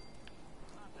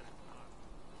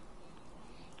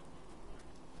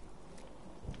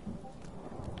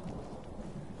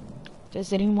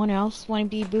 Does anyone else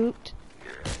want to be booped?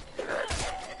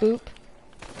 Boop.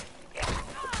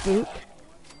 Boop.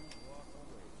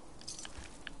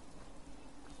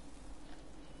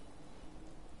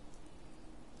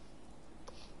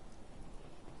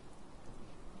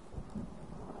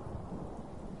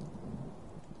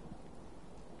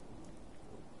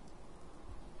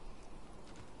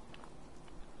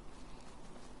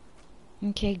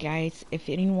 Okay guys, if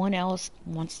anyone else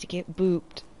wants to get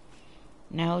booped,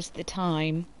 now's the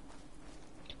time,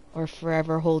 or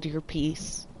forever hold your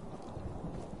peace.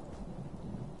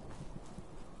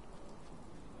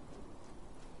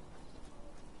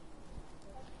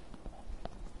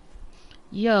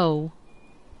 Yo.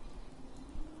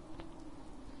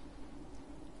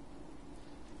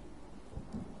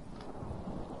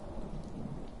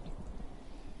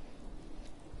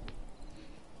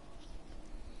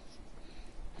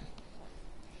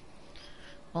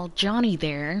 Well, Johnny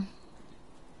there,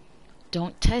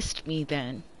 don't test me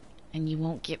then, and you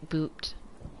won't get booped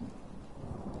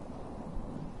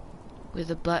with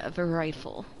the butt of a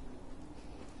rifle.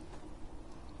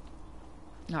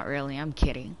 Not really, I'm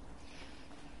kidding.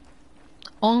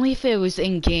 Only if it was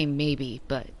in-game, maybe,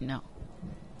 but no.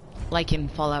 Like in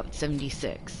Fallout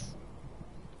 76.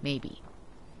 Maybe.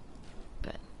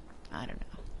 But, I don't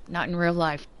know. Not in real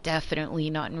life. Definitely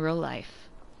not in real life.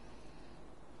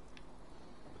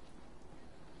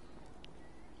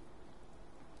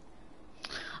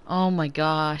 Oh my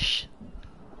gosh.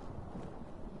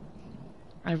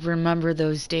 I remember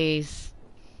those days.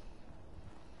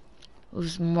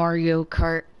 Those Mario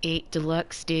Kart 8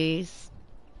 Deluxe days.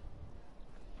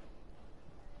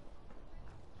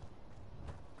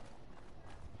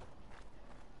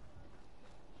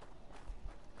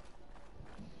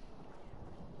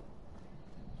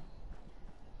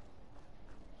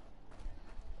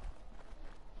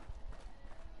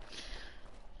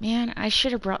 Man, I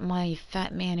should have brought my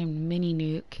Fat Man and Mini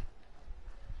Nuke.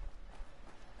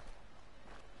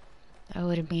 That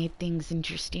would have made things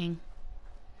interesting.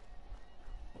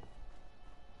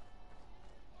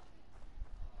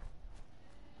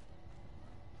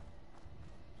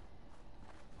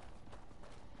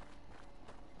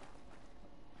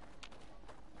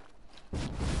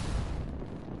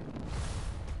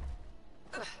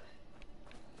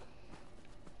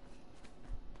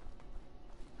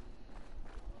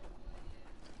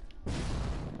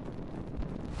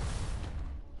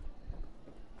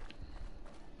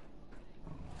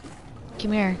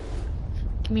 Come here.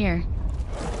 Come here.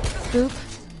 Boop.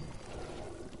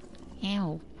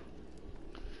 Ow.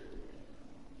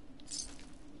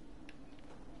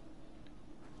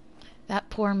 That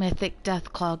poor mythic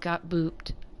Deathclaw got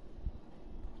booped.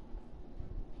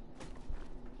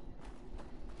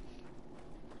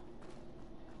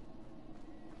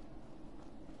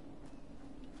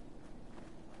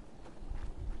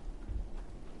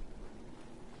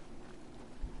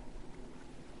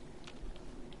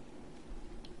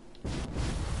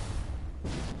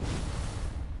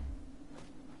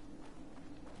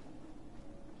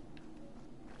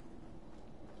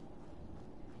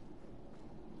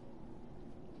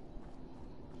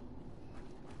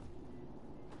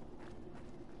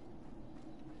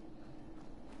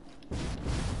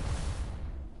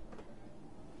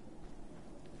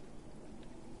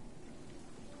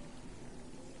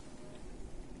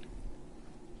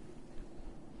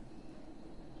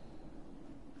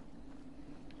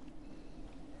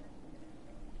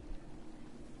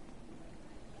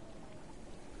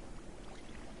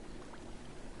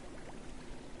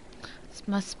 This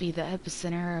must be the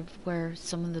epicenter of where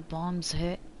some of the bombs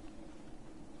hit.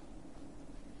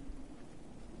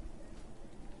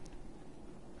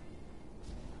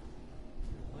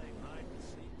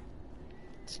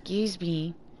 Excuse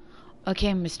me.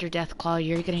 Okay, Mr. Deathclaw,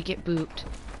 you're gonna get booped.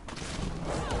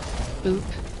 Boop.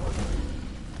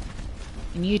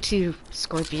 And you too,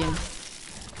 Scorpion.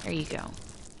 There you go.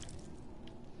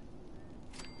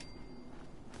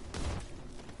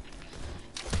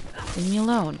 Leave me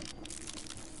alone.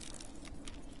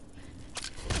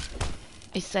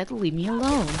 I said leave me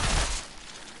alone.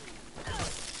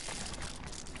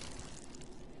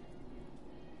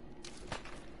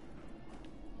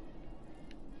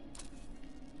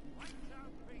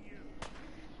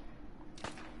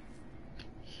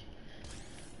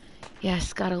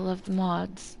 Yes, gotta love the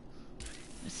mods.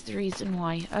 That's the reason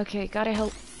why. Okay, gotta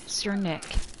help Sir Nick.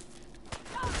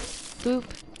 Boop.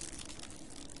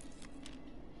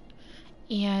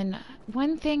 And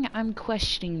one thing I'm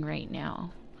questioning right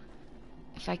now,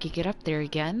 if I could get up there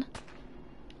again.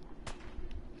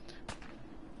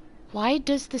 Why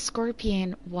does the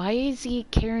Scorpion, why is he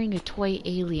carrying a toy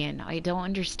alien? I don't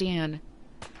understand.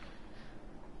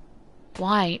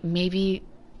 Why? Maybe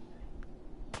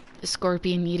the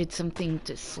Scorpion needed something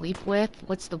to sleep with?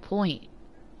 What's the point?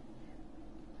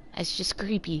 That's just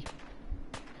creepy.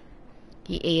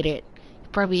 He ate it. He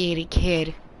probably ate a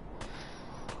kid.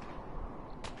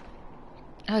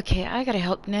 Okay, I gotta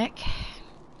help Nick.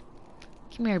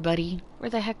 Come here, buddy. Where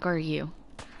the heck are you?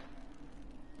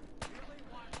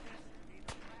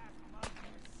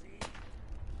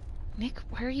 Nick,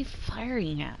 where are you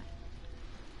firing at?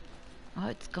 Oh,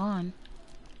 it's gone.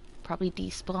 Probably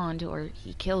despawned, or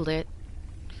he killed it.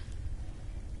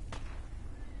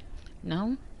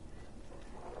 No?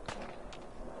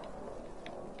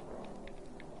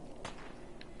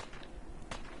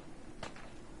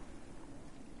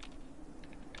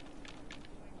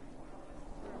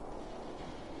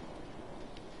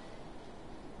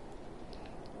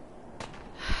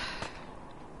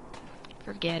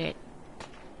 Forget it.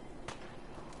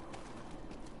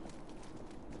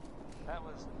 That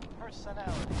was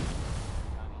personality.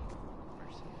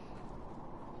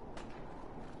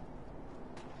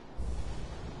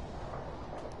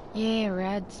 Yeah,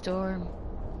 rad storm.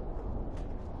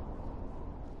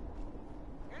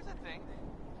 Here's the thing.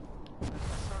 A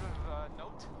sort of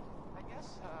note, I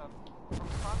guess, from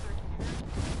Father here in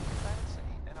Diamond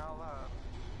City, and I'll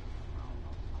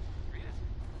read it.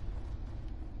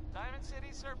 Diamond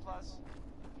City Surplus,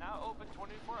 now open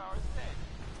 24 hours a day.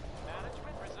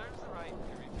 Management reserves the right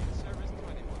to refuse service to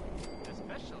anyone,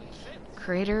 especially since...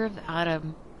 Creator of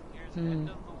Adam. Here's End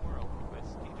of the World by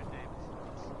Skeeter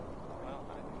Davis. Well,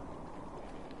 I think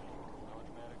no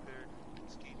dramatic there,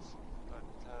 Skeets, but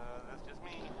that's just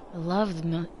me. I love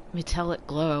the metallic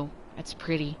glow. That's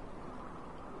pretty.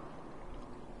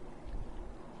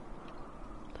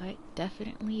 But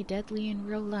definitely deadly in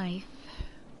real life.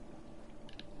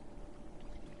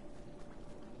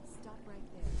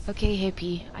 Okay,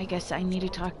 hippie. I guess I need to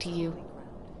talk to you.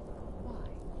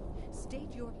 Why?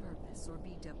 State your purpose or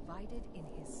be divided in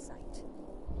his sight.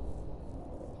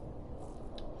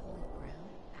 Holy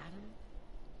ground, Adam?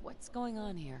 What's going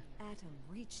on here? Adam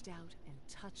reached out and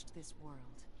touched this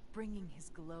world, bringing his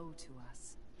glow to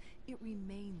us. It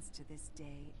remains to this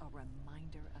day a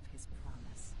reminder of his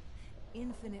promise.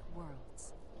 Infinite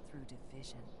worlds through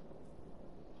division.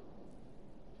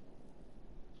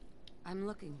 I'm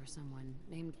looking for someone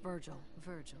named Virgil.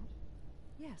 Virgil?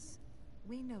 Yes,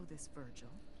 we know this Virgil.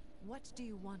 What do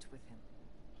you want with him?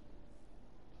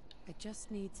 I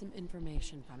just need some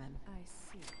information from him. I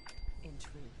see. In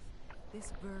truth,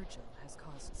 this Virgil has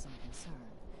caused some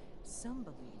concern. Some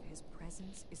believe his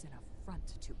presence is an affront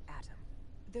to Atom.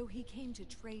 Though he came to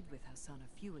trade with us on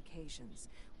a few occasions,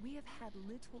 we have had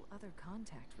little other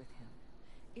contact with him.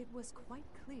 It was quite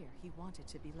clear he wanted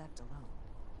to be left alone.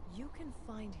 You can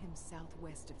find him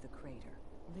southwest of the crater,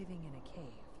 living in a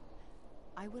cave.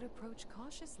 I would approach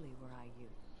cautiously were I you.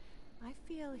 I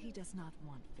feel he does not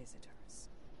want visitors.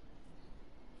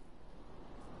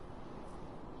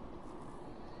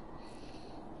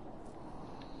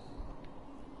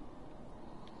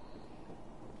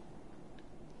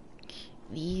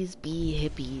 These be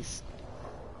hippies.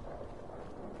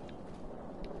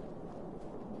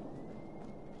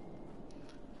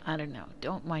 I don't know.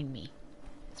 Don't mind me.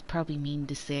 It's probably mean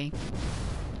to say.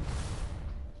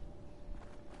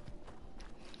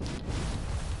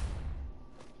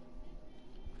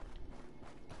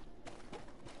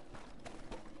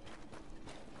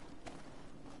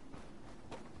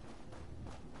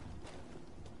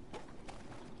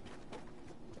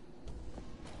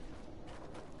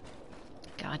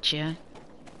 Gotcha.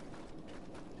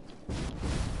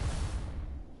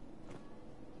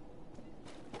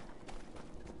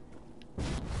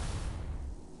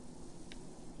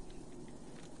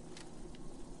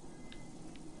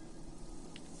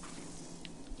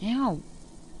 Ow!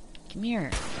 Come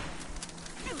here.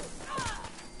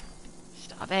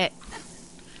 Stop it.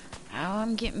 Ow,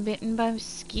 I'm getting bitten by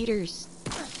mosquitoes.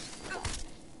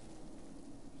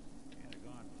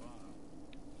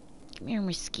 Come here,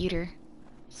 mosquito.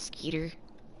 Skeeter.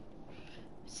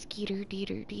 Skeeter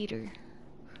deeter deeter.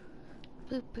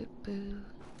 Boo boo boo.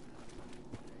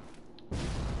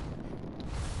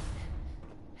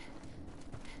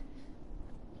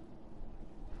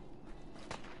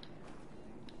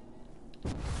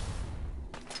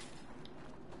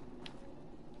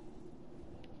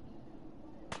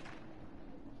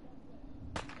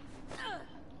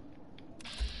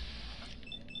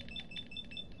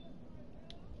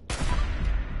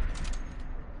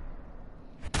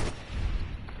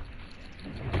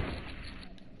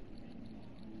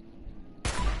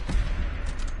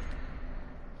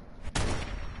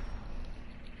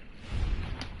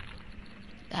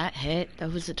 That hit.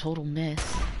 That was a total miss.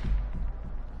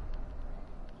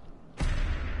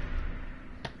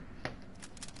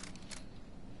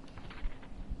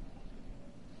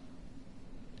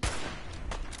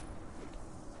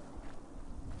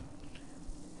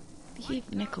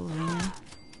 Leave Nickel alone.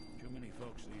 Too many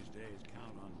folks these days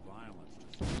count on violence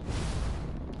to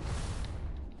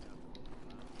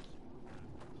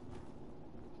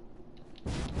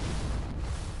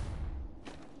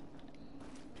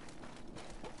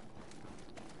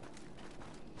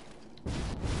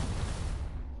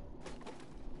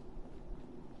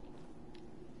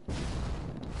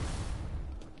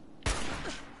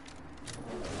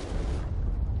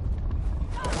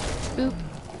Boop.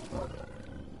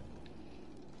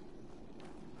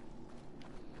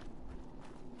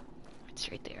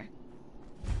 It's right there.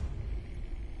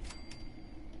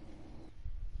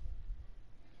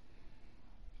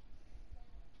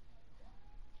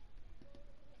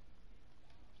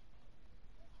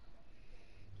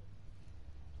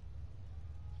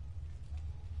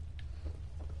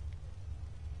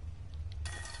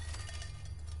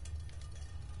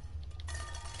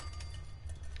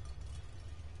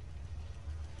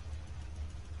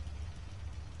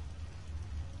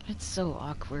 It's so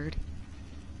awkward.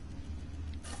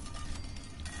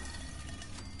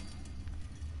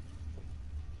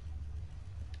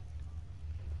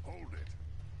 Hold it.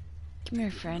 Come here,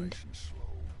 friend. Nice and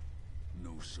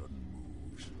slow. No sudden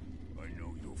moves. I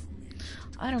know you're from the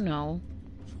Institute. I don't know.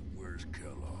 So where's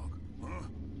Kellogg? Huh?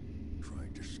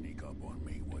 Trying to sneak up on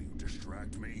me while you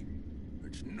distract me?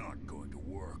 It's not going to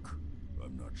work.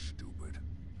 I'm not stupid.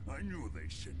 I knew they'd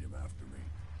send him after me.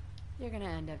 You're gonna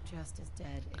end up just as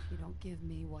dead if you don't give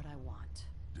me what I want.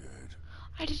 Dead?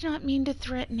 I did not mean to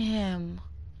threaten him.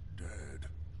 Dead?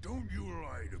 Don't you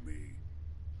lie to me.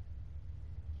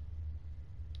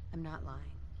 I'm not lying.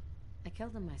 I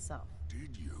killed him myself.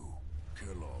 Did you?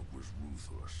 Kellogg was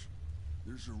ruthless.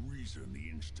 There's a reason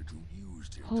the Institute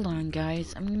used him. Hold on,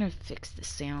 guys. I'm gonna fix the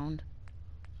sound.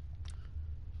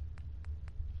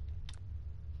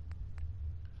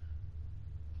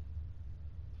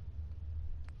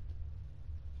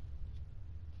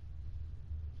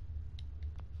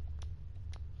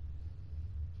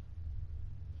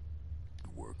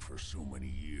 Worked for so many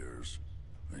years.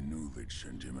 I knew they'd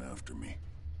send him after me.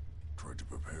 Tried to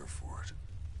prepare for it.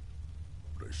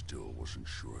 But I still wasn't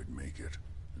sure I'd make it.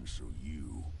 And so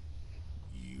you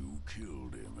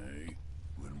killed him, eh?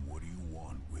 Then what do you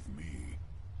want with me?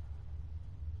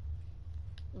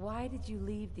 Why did you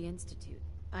leave the Institute?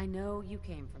 I know you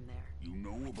came from there. You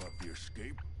know about the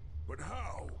escape? But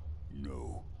how?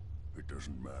 No, it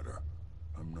doesn't matter.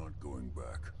 I'm not going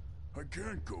back. I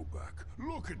can't go back.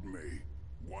 Look at me.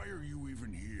 Why are you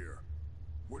even here?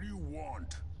 What do you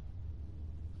want?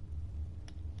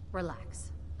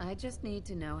 Relax. I just need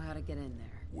to know how to get in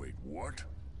there. Wait, what?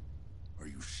 Are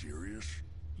you serious?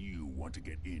 You want to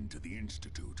get into the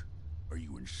Institute? Are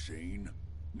you insane?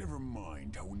 Never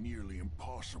mind how nearly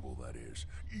impossible that is.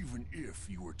 Even if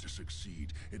you were to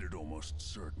succeed, it'd almost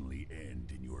certainly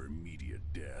end in your immediate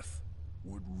death.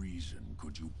 What reason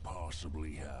could you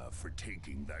possibly have for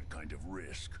taking that kind of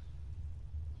risk?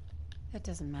 It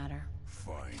doesn't matter.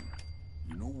 Fine.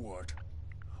 You know what?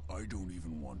 I don't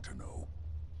even want to know.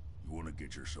 You want to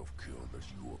get yourself killed, that's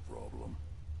your problem.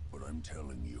 But I'm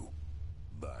telling you,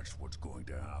 that's what's going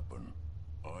to happen.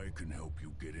 I can help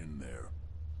you get in there.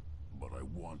 But I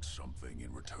want something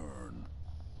in return.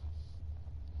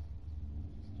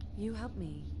 You help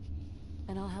me,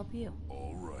 and I'll help you.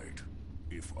 All right.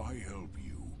 If I help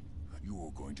you,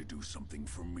 you're going to do something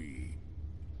for me.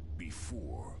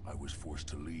 Before I was forced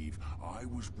to leave, I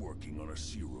was working on a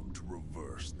serum to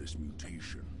reverse this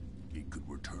mutation. It could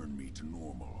return me to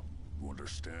normal. You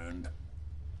understand?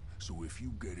 So if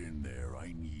you get in there,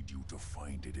 I need you to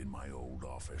find it in my old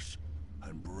office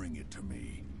and bring it to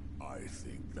me. I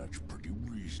think that's pretty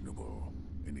reasonable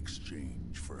in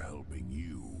exchange for helping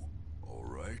you. All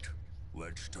right?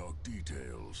 Let's talk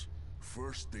details.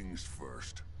 First things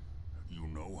first. You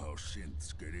know how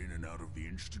synths get in and out of the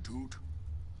Institute?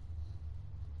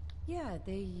 Yeah,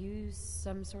 they use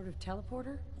some sort of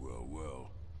teleporter? Well,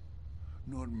 well.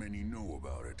 Not many know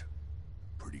about it.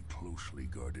 Pretty closely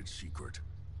guarded secret.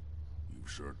 You've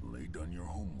certainly done your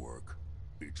homework.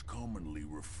 It's commonly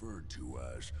referred to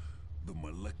as the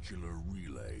molecular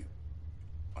relay.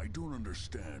 I don't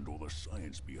understand all the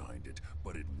science behind it,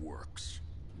 but it works.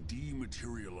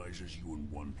 Dematerializes you in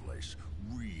one place,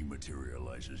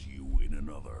 rematerializes you in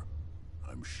another.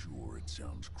 I'm sure it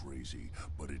sounds crazy,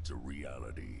 but it's a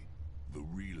reality. The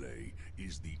relay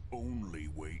is the only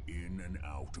way in and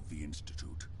out of the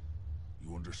Institute.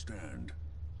 You understand?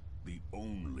 The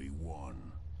only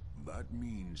one. That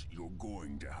means you're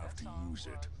going to have to use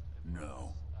it.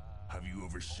 Now, have you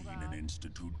ever seen an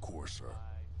Institute Courser?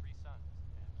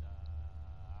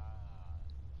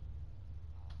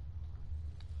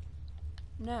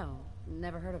 No,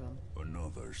 never heard of them.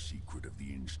 Another secret of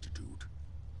the Institute.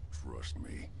 Trust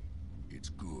me, it's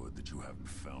good that you haven't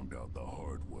found out the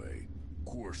hard way.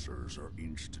 Coursers are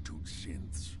Institute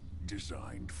synths,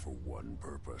 designed for one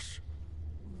purpose.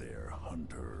 They're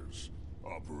hunters.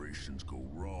 Operations go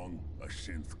wrong, a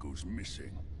synth goes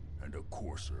missing, and a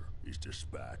Courser is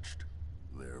dispatched.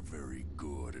 They're very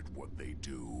good at what they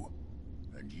do,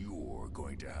 and you're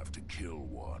going to have to kill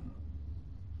one.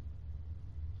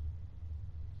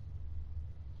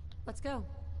 Let's go.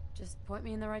 Just point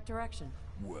me in the right direction.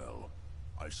 Well,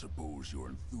 I suppose your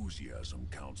enthusiasm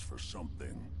counts for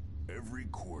something. Every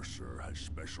Courser has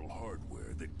special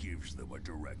hardware that gives them a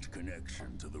direct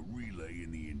connection to the relay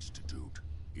in the Institute.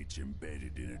 It's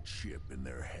embedded in a chip in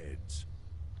their heads.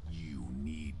 You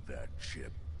need that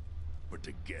chip. But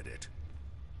to get it,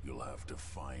 you'll have to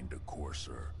find a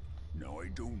Courser. Now, I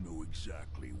don't know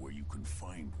exactly where you can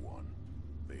find one.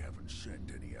 They haven't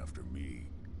sent any after me.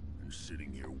 And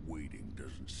sitting here waiting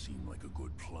doesn't seem like a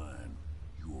good plan.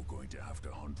 You're going to have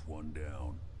to hunt one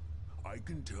down. I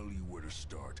can tell you where to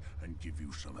start and give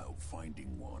you some help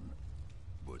finding one.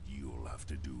 But you'll have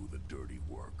to do the dirty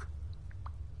work.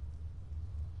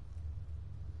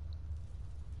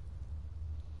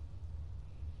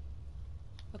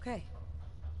 Okay,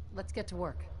 let's get to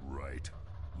work. Right.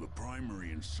 The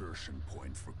primary insertion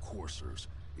point for Coursers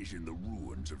is in the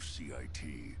ruins of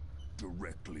CIT,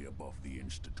 directly above the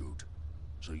Institute.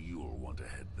 So you'll want to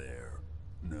head there.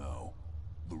 Now,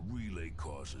 the relay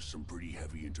causes some pretty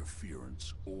heavy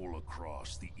interference all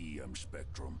across the EM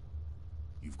spectrum.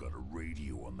 You've got a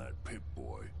radio on that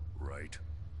Pip-Boy, right?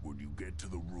 When you get to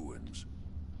the ruins,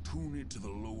 tune it to the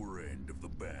lower end of the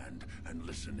band and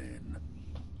listen in.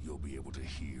 You'll be able to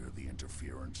hear the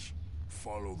interference.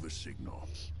 Follow the signal.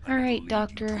 All right,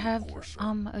 Doctor. Have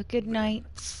a good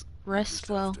night's rest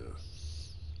well.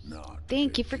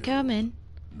 Thank you for coming.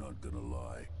 Not gonna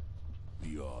lie,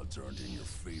 the odds aren't in your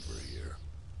favor here.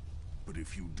 But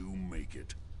if you do make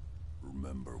it,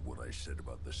 remember what I said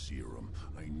about the serum.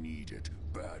 I need it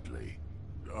badly.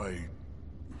 I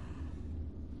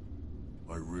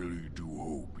really do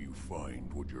hope you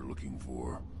find what you're looking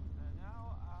for. And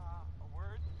now, a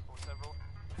word or several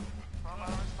from our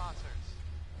sponsors.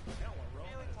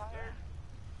 Feeling tired?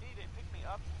 Need a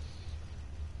pick-me-up?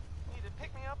 Need a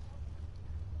pick-me-up?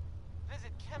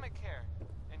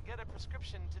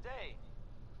 say,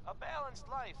 a balanced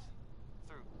life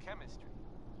through chemistry.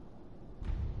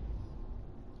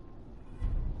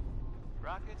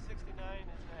 Rocket 69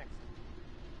 is next.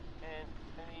 And,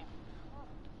 I mean,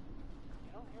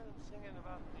 you don't hear them singing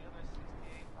about the other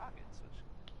 68 rockets, which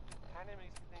kind of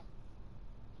makes you think.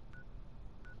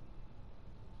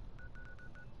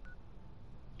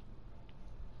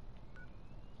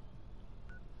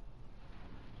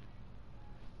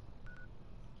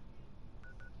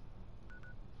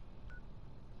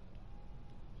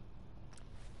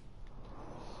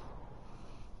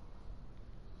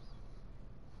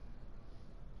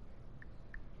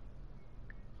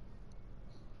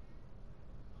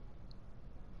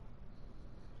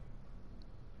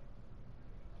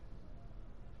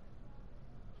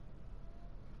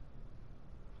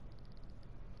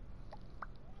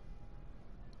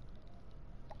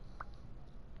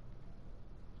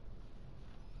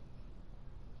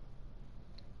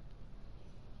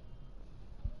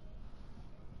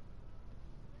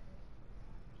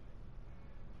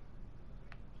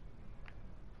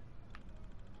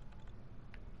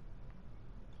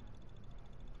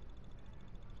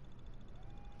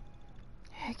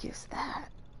 Heck is that?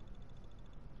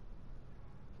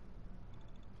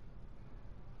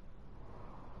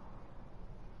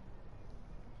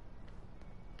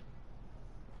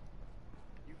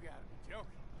 You gotta be joking.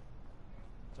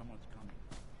 Someone's coming.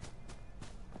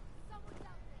 Someone's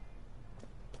out there.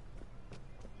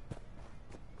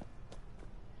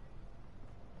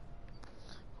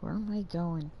 Where am I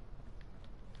going?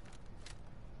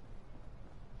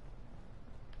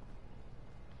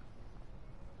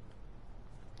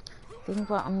 I think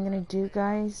what I'm gonna do,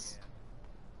 guys,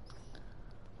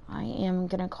 I am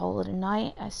gonna call it a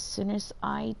night as soon as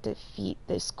I defeat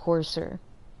this courser.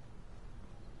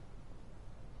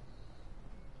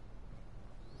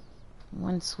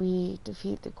 Once we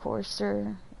defeat the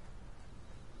courser,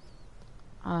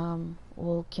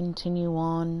 we'll continue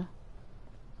on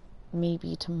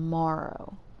maybe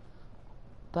tomorrow,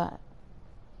 but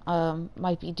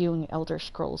might be doing Elder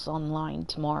Scrolls Online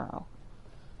tomorrow.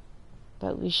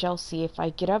 But we shall see. If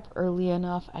I get up early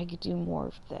enough, I could do more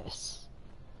of this.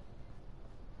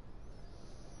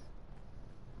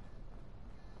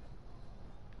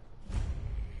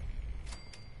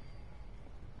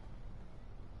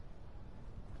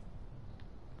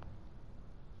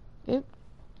 Oop.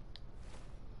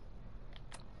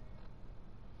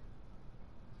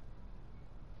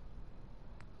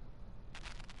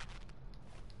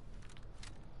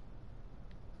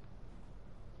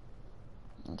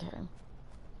 Okay.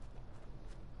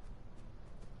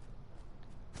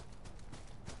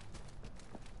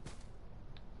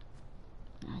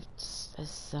 That's the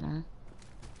center.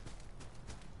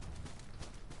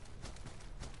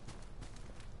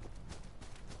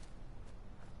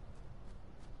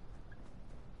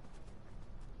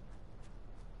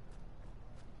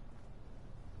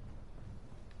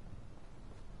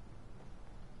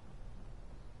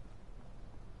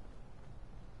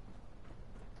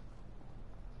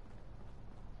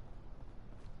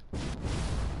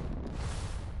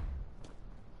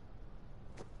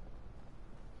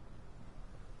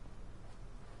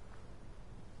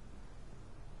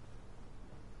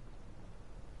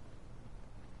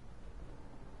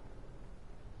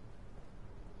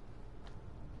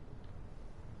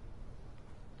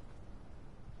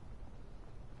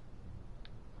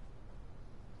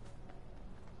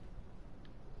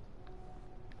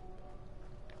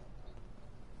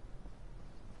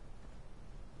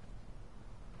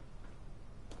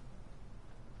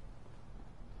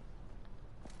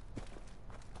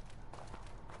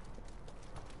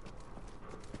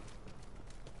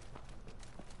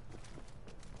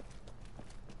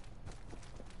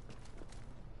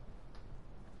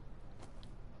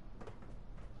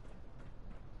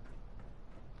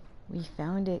 We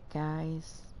found it,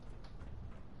 guys.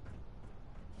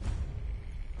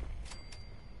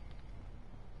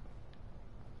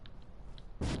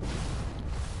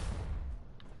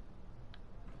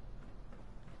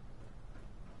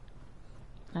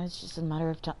 Now it's just a matter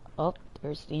of time. Oh,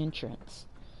 there's the entrance.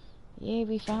 Yay,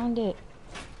 we found it.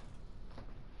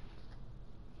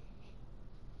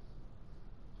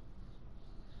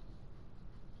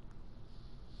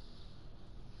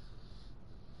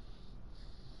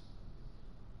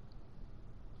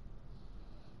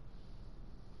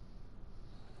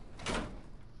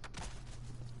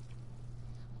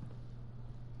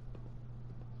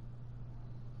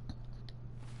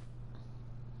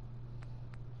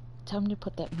 Time to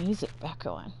put that music back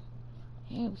on.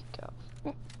 Here we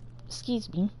go.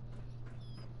 Excuse me.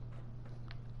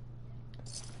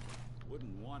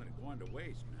 Wouldn't want it going to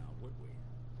waste now, would we?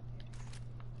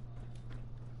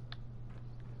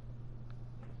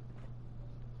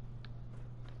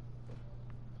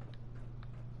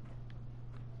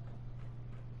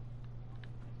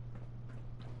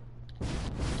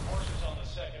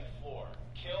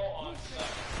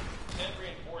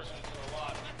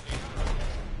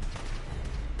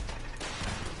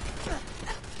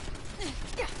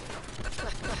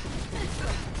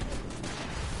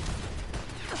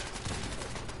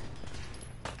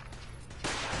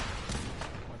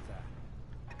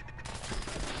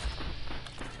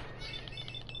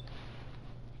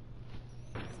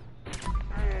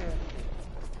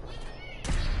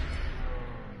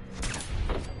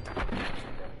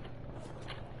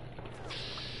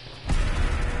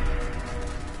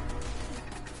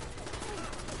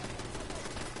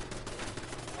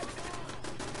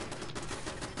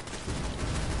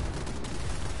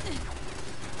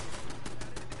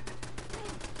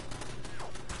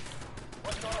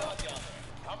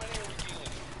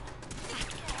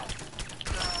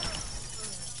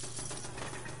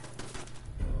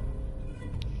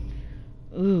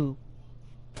 Ooh.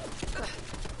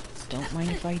 Don't mind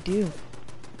if I do.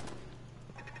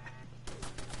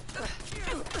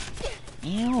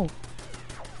 Ow.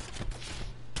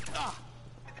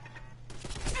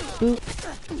 Boop.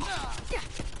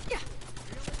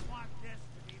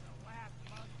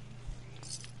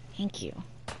 Thank you.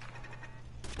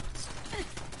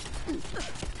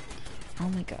 Oh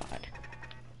my god.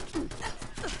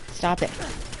 Stop it.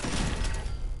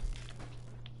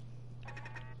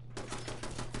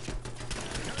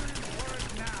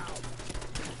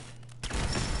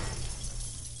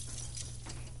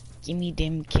 Give me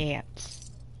them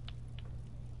cats.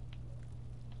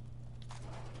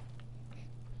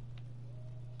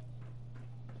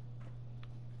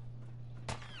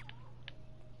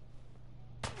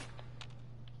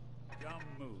 Dumb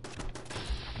move.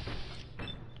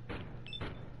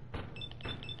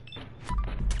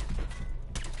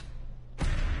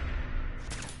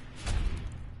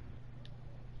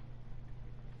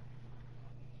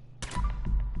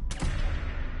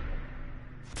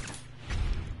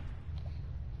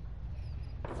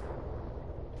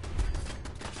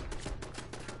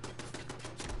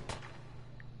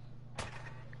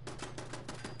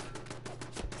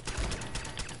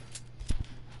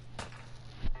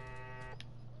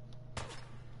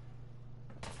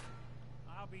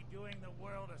 I'll be doing the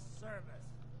world a service.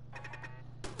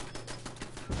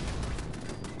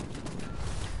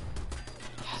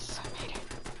 Yes, I made it.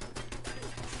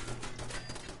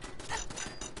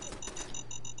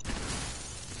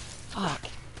 Fuck.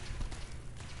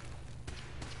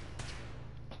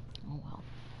 Oh well.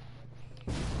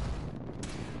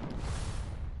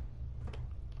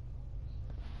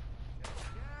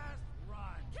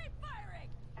 Keep firing!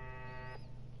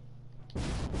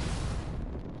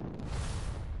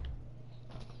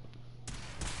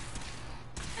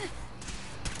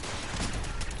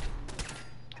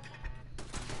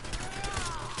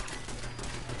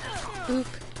 Boop.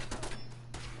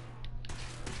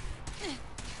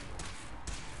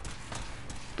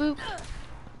 Boop.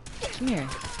 Come here.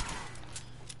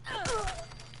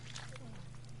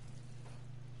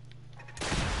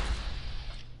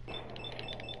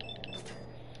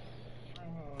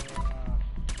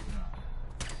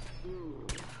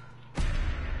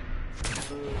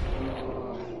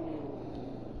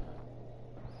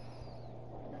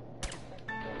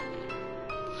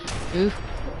 Ooh,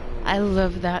 I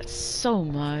love that so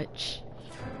much.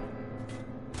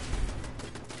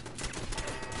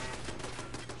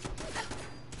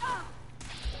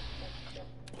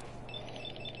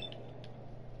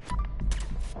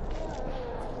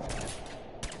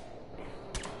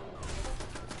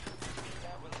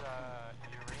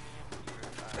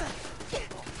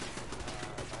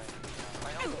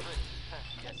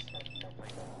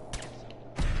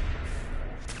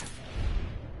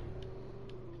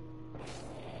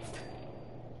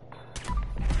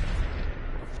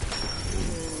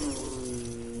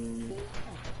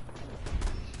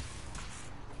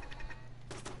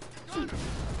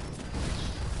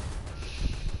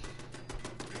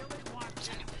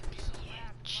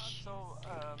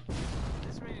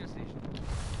 This radio station,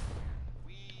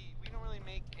 we don't really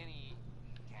make any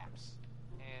caps,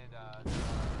 and there are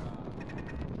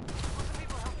most of the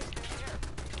people help us stay in the air.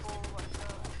 People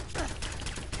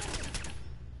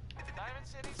like Diamond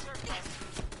City Surplus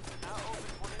now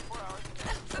open 24 hours a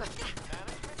day.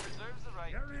 Management reserves the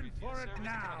right to refuse service to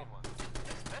anyone,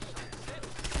 especially the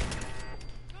sales.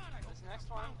 This next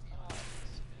one,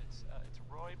 it's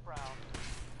Roy Brown.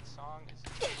 The song is.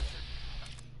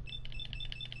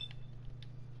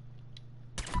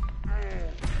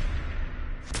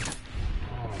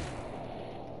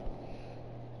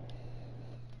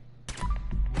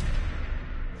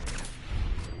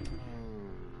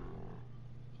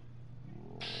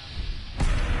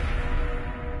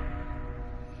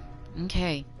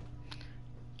 Okay.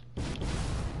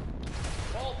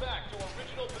 Fall back to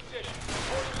original position.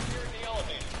 Horses here in the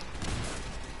elevator.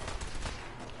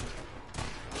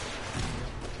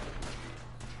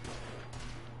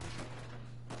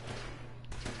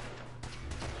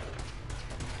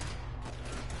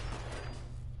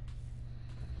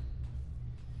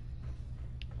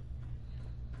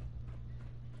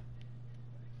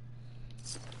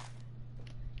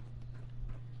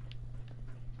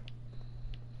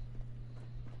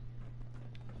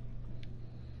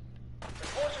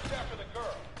 Horses after the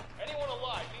girl. Anyone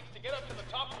alive needs to get up to the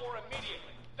top floor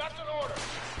immediately. That's an order.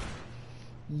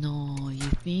 No, you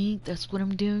think that's what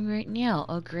I'm doing right now?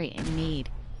 Oh great, I need.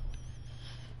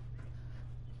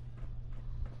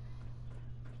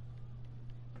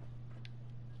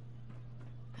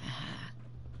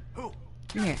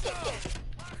 Come here.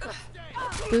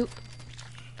 Boop.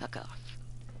 Fuck off.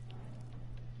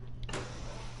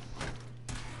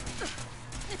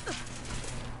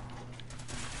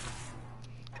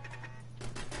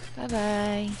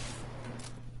 Bye-bye.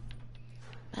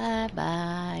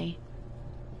 Bye-bye.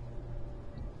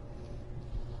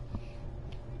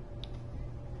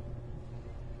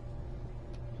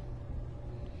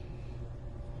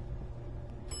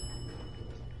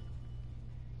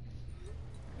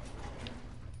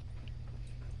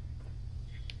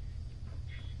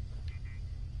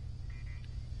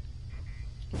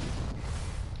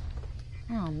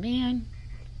 Oh, man.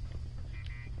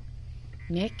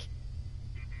 Nick?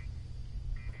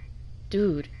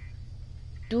 Dude.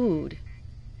 Dude.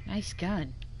 Nice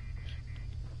gun.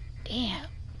 Damn.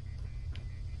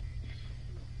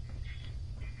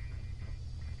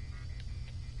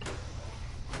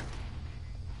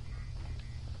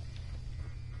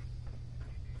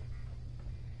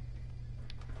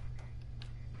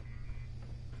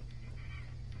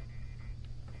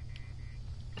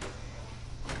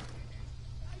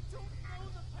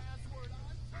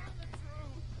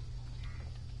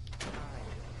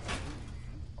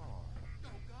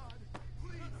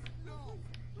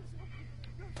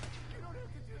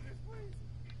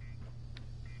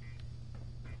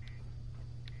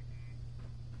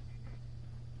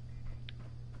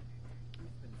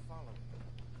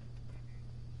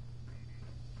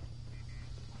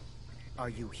 Are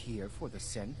you here for the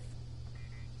synth?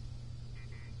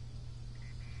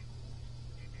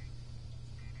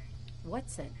 What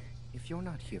synth? If you're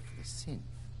not here for the synth,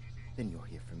 then you're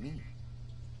here for me.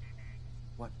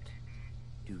 What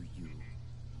do you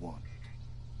want?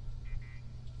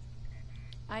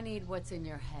 I need what's in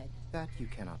your head. That you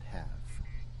cannot have.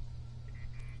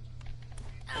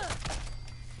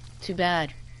 Too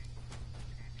bad.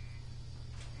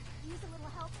 Use a little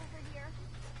help over here.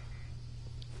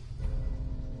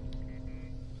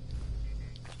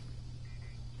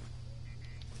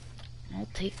 I'll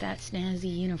take that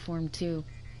snazzy uniform too.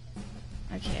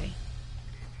 Okay.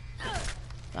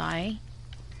 Bye.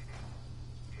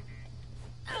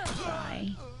 Bye.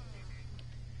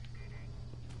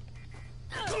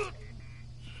 Help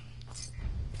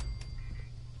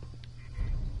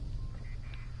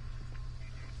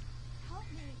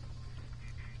me.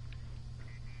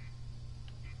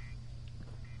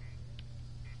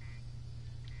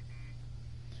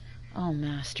 Oh,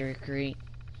 Master, great.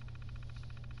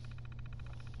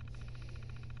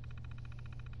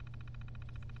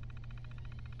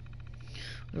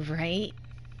 Right?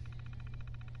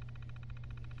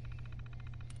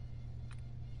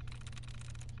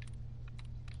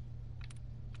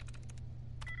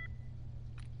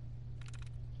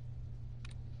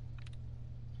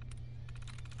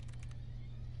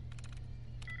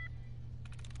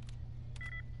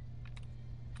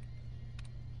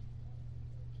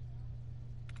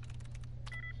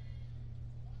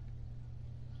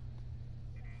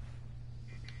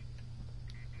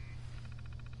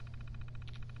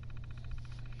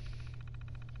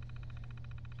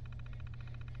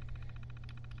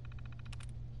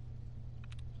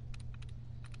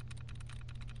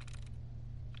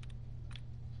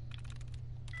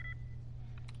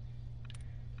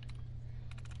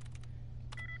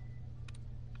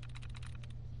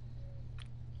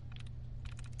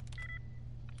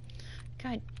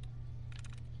 God.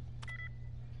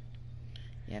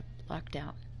 Yep, locked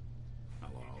out.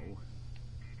 Hello?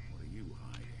 What are you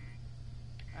hiding?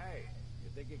 Hey, you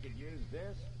think you could use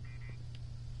this?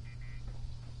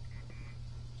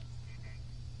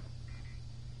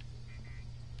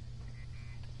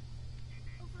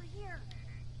 Over here.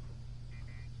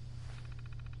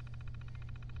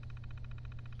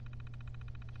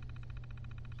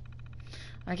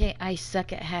 Okay, I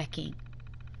suck at hacking.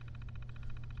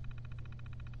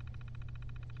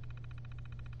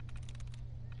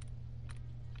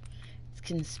 It's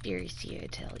conspiracy, I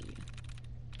tell you.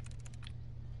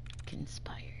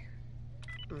 Conspire.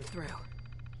 I'm through.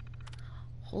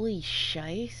 Holy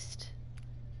shite.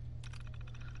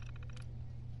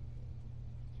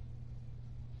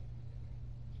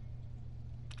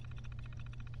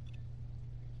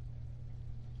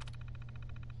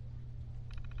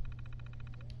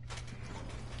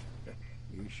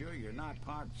 You sure you're not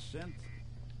part synth?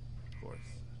 Of course,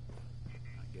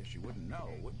 I guess you wouldn't know,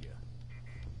 would you?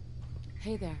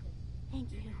 Hey there.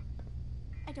 Thank you.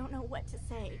 I don't know what to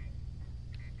say.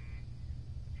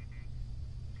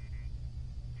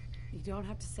 You don't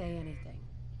have to say anything.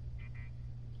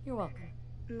 You're welcome.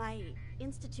 My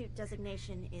institute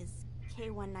designation is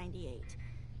K-198,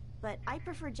 but I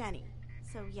prefer Jenny,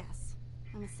 so yes,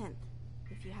 I'm a synth,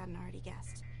 if you hadn't already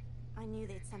guessed. I knew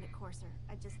they'd send a courser.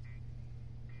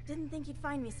 Didn't think he'd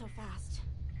find me so fast.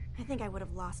 I think I would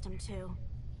have lost him too.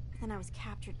 But then I was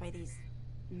captured by these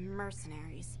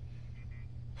mercenaries.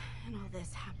 And all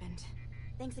this happened.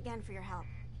 Thanks again for your help.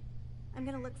 I'm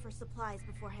gonna look for supplies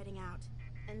before heading out.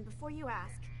 And before you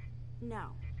ask, no,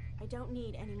 I don't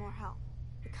need any more help.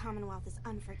 The Commonwealth is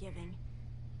unforgiving.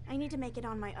 I need to make it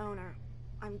on my own or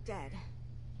I'm dead.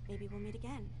 Maybe we'll meet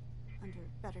again, under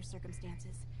better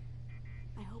circumstances.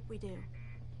 I hope we do.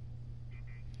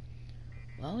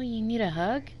 Well, you need a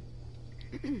hug?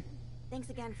 Thanks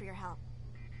again for your help.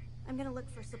 I'm gonna look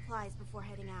for supplies before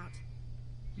heading out.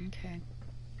 Okay.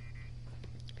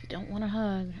 If you don't want a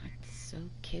hug, it's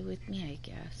okay with me, I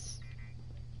guess.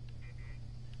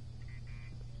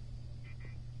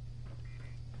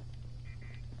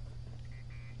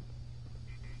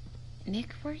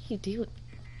 Nick, what are you doing?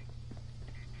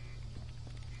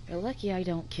 You're lucky I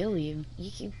don't kill you.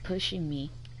 You keep pushing me.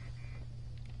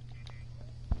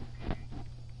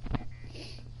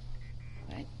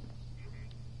 What?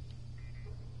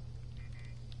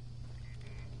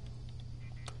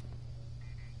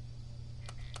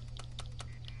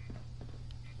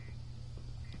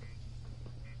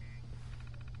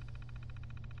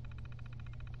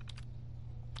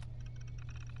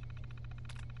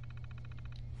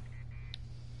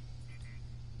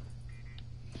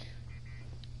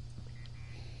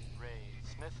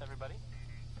 Smith, everybody.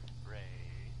 Ray.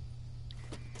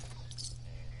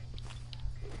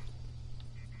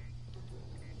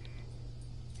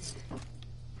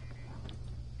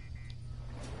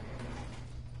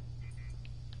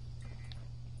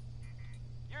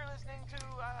 You're listening to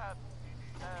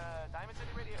Diamond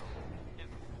City Radio, if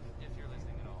you're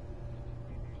listening at all.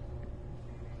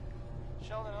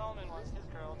 Sheldon Allman wants his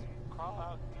girl to crawl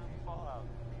out through the fallout.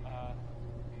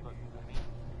 Look, I mean,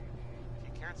 if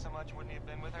you cared so much, wouldn't you have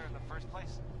been with her in the first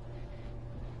place?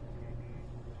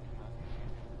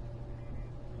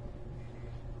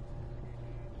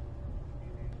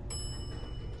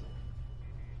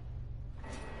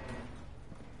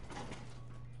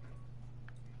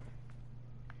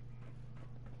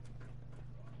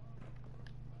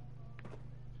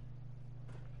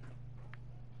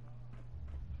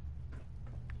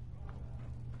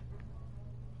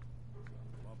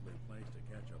 Lovely place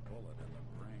to catch a bullet in the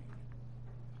brain.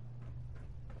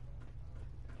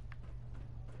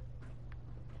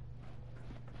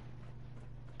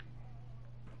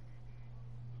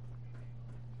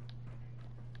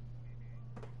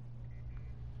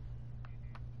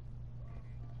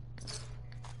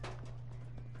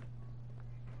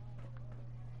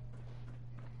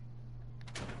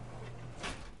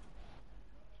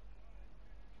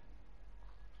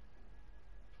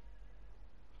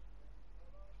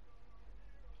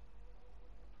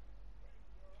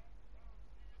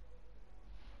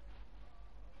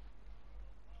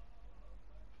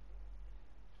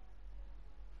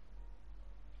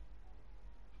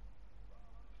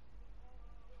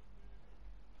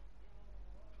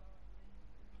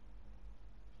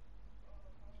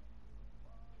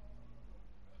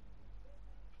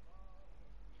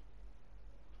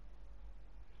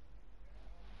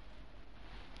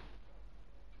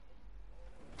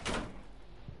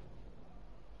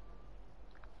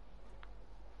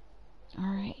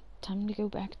 Alright, time to go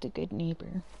back to Good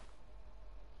Neighbor.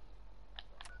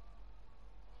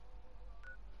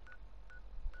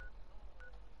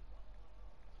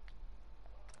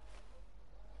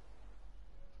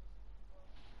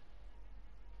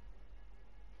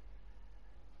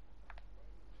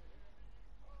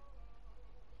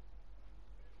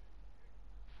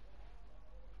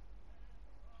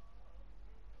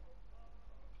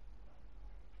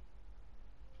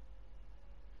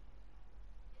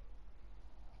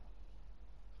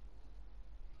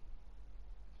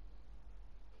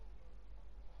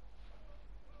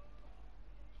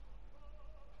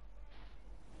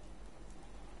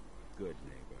 Good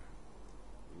Neighbor.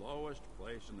 Lowest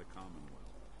place in the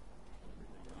Commonwealth.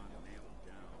 Everything on nailed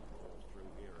down rolls through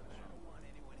here and I don't want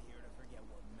anyone here to forget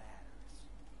what matters.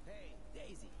 Hey,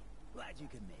 Daisy. Glad you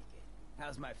could make it.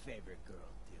 How's my favorite girl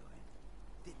doing?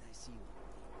 Didn't I see you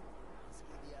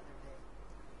the other day?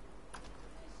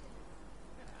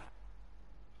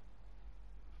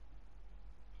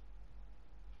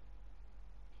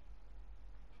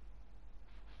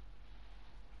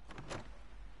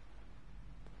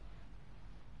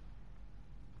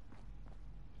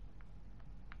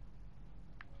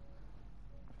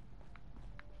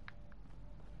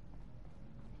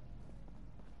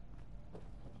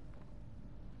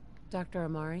 Dr.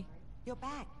 Amari? You're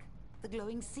back. The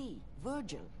glowing sea.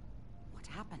 Virgil. What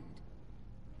happened?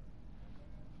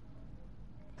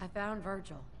 I found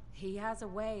Virgil. He has a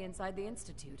way inside the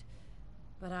Institute.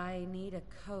 But I need a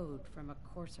code from a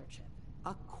Courser chip.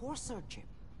 A Courser chip?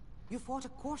 You fought a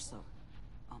Courser?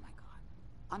 Oh my god.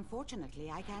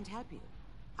 Unfortunately, I can't help you.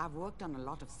 I've worked on a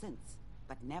lot of synths,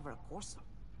 but never a Courser.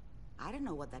 I don't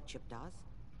know what that chip does,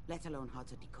 let alone how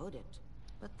to decode it.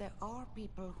 But there are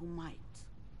people who might.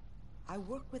 I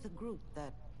work with a group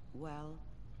that, well,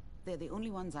 they're the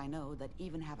only ones I know that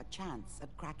even have a chance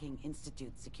at cracking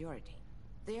Institute security.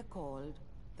 They're called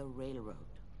the Railroad.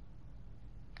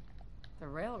 The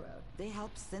Railroad? They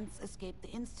help synths escape the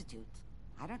Institute.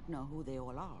 I don't know who they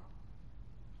all are.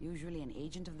 Usually an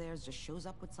agent of theirs just shows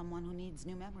up with someone who needs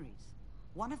new memories.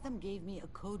 One of them gave me a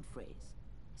code phrase.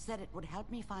 Said it would help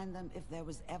me find them if there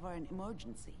was ever an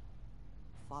emergency.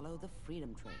 Follow the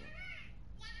Freedom Trail.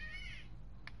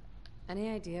 Any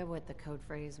idea what the code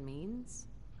phrase means?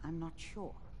 I'm not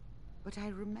sure. But I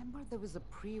remember there was a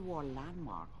pre-war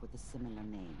landmark with a similar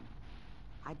name.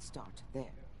 I'd start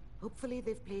there. Hopefully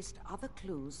they've placed other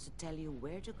clues to tell you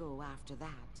where to go after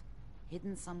that.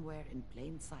 Hidden somewhere in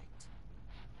plain sight.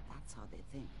 That's how they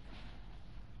think.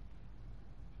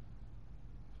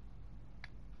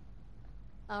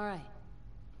 All right.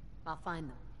 I'll find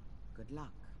them. Good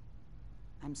luck.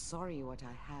 I'm sorry what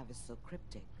I have is so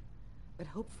cryptic, but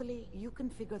hopefully you can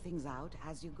figure things out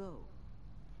as you go.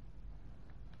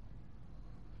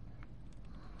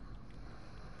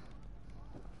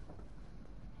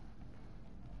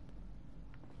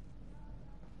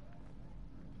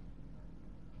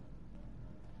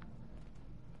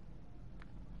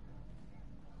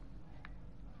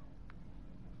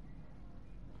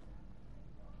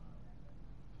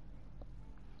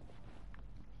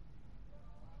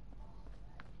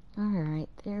 Alright,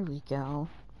 there we go.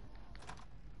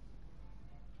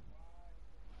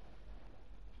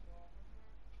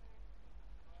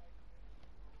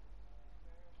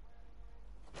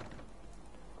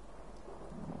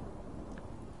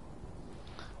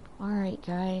 Alright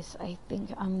guys, I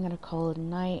think I'm gonna call it a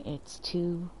night. It's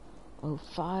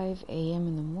 2:05 a.m.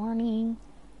 in the morning.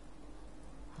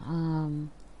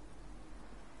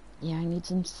 Yeah, I need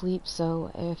some sleep, so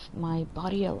if my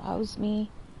body allows me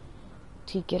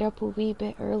to get up a wee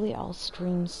bit early, I'll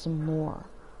stream some more.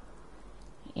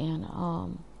 And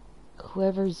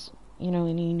whoever's,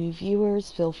 any new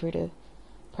viewers, feel free to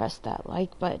press that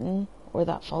like button or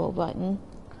that follow button.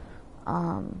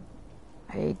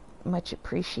 I much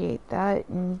appreciate that,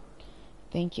 and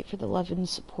thank you for the love and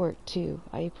support too.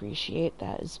 I appreciate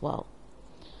that as well.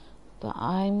 But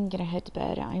I'm gonna head to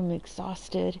bed. I'm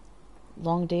exhausted.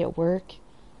 Long day at work,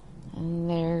 and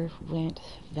there went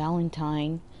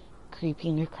Valentine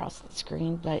creeping across the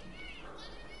screen. But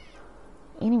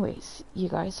anyways, you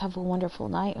guys have a wonderful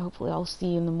night. Hopefully I'll see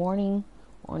you in the morning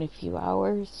or in a few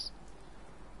hours,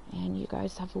 and you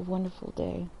guys have a wonderful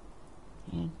day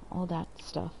and all that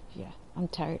stuff. Yeah, I'm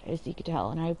tired, as you can tell,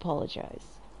 and I apologize.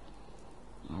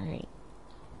 Alright,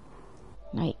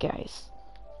 night guys.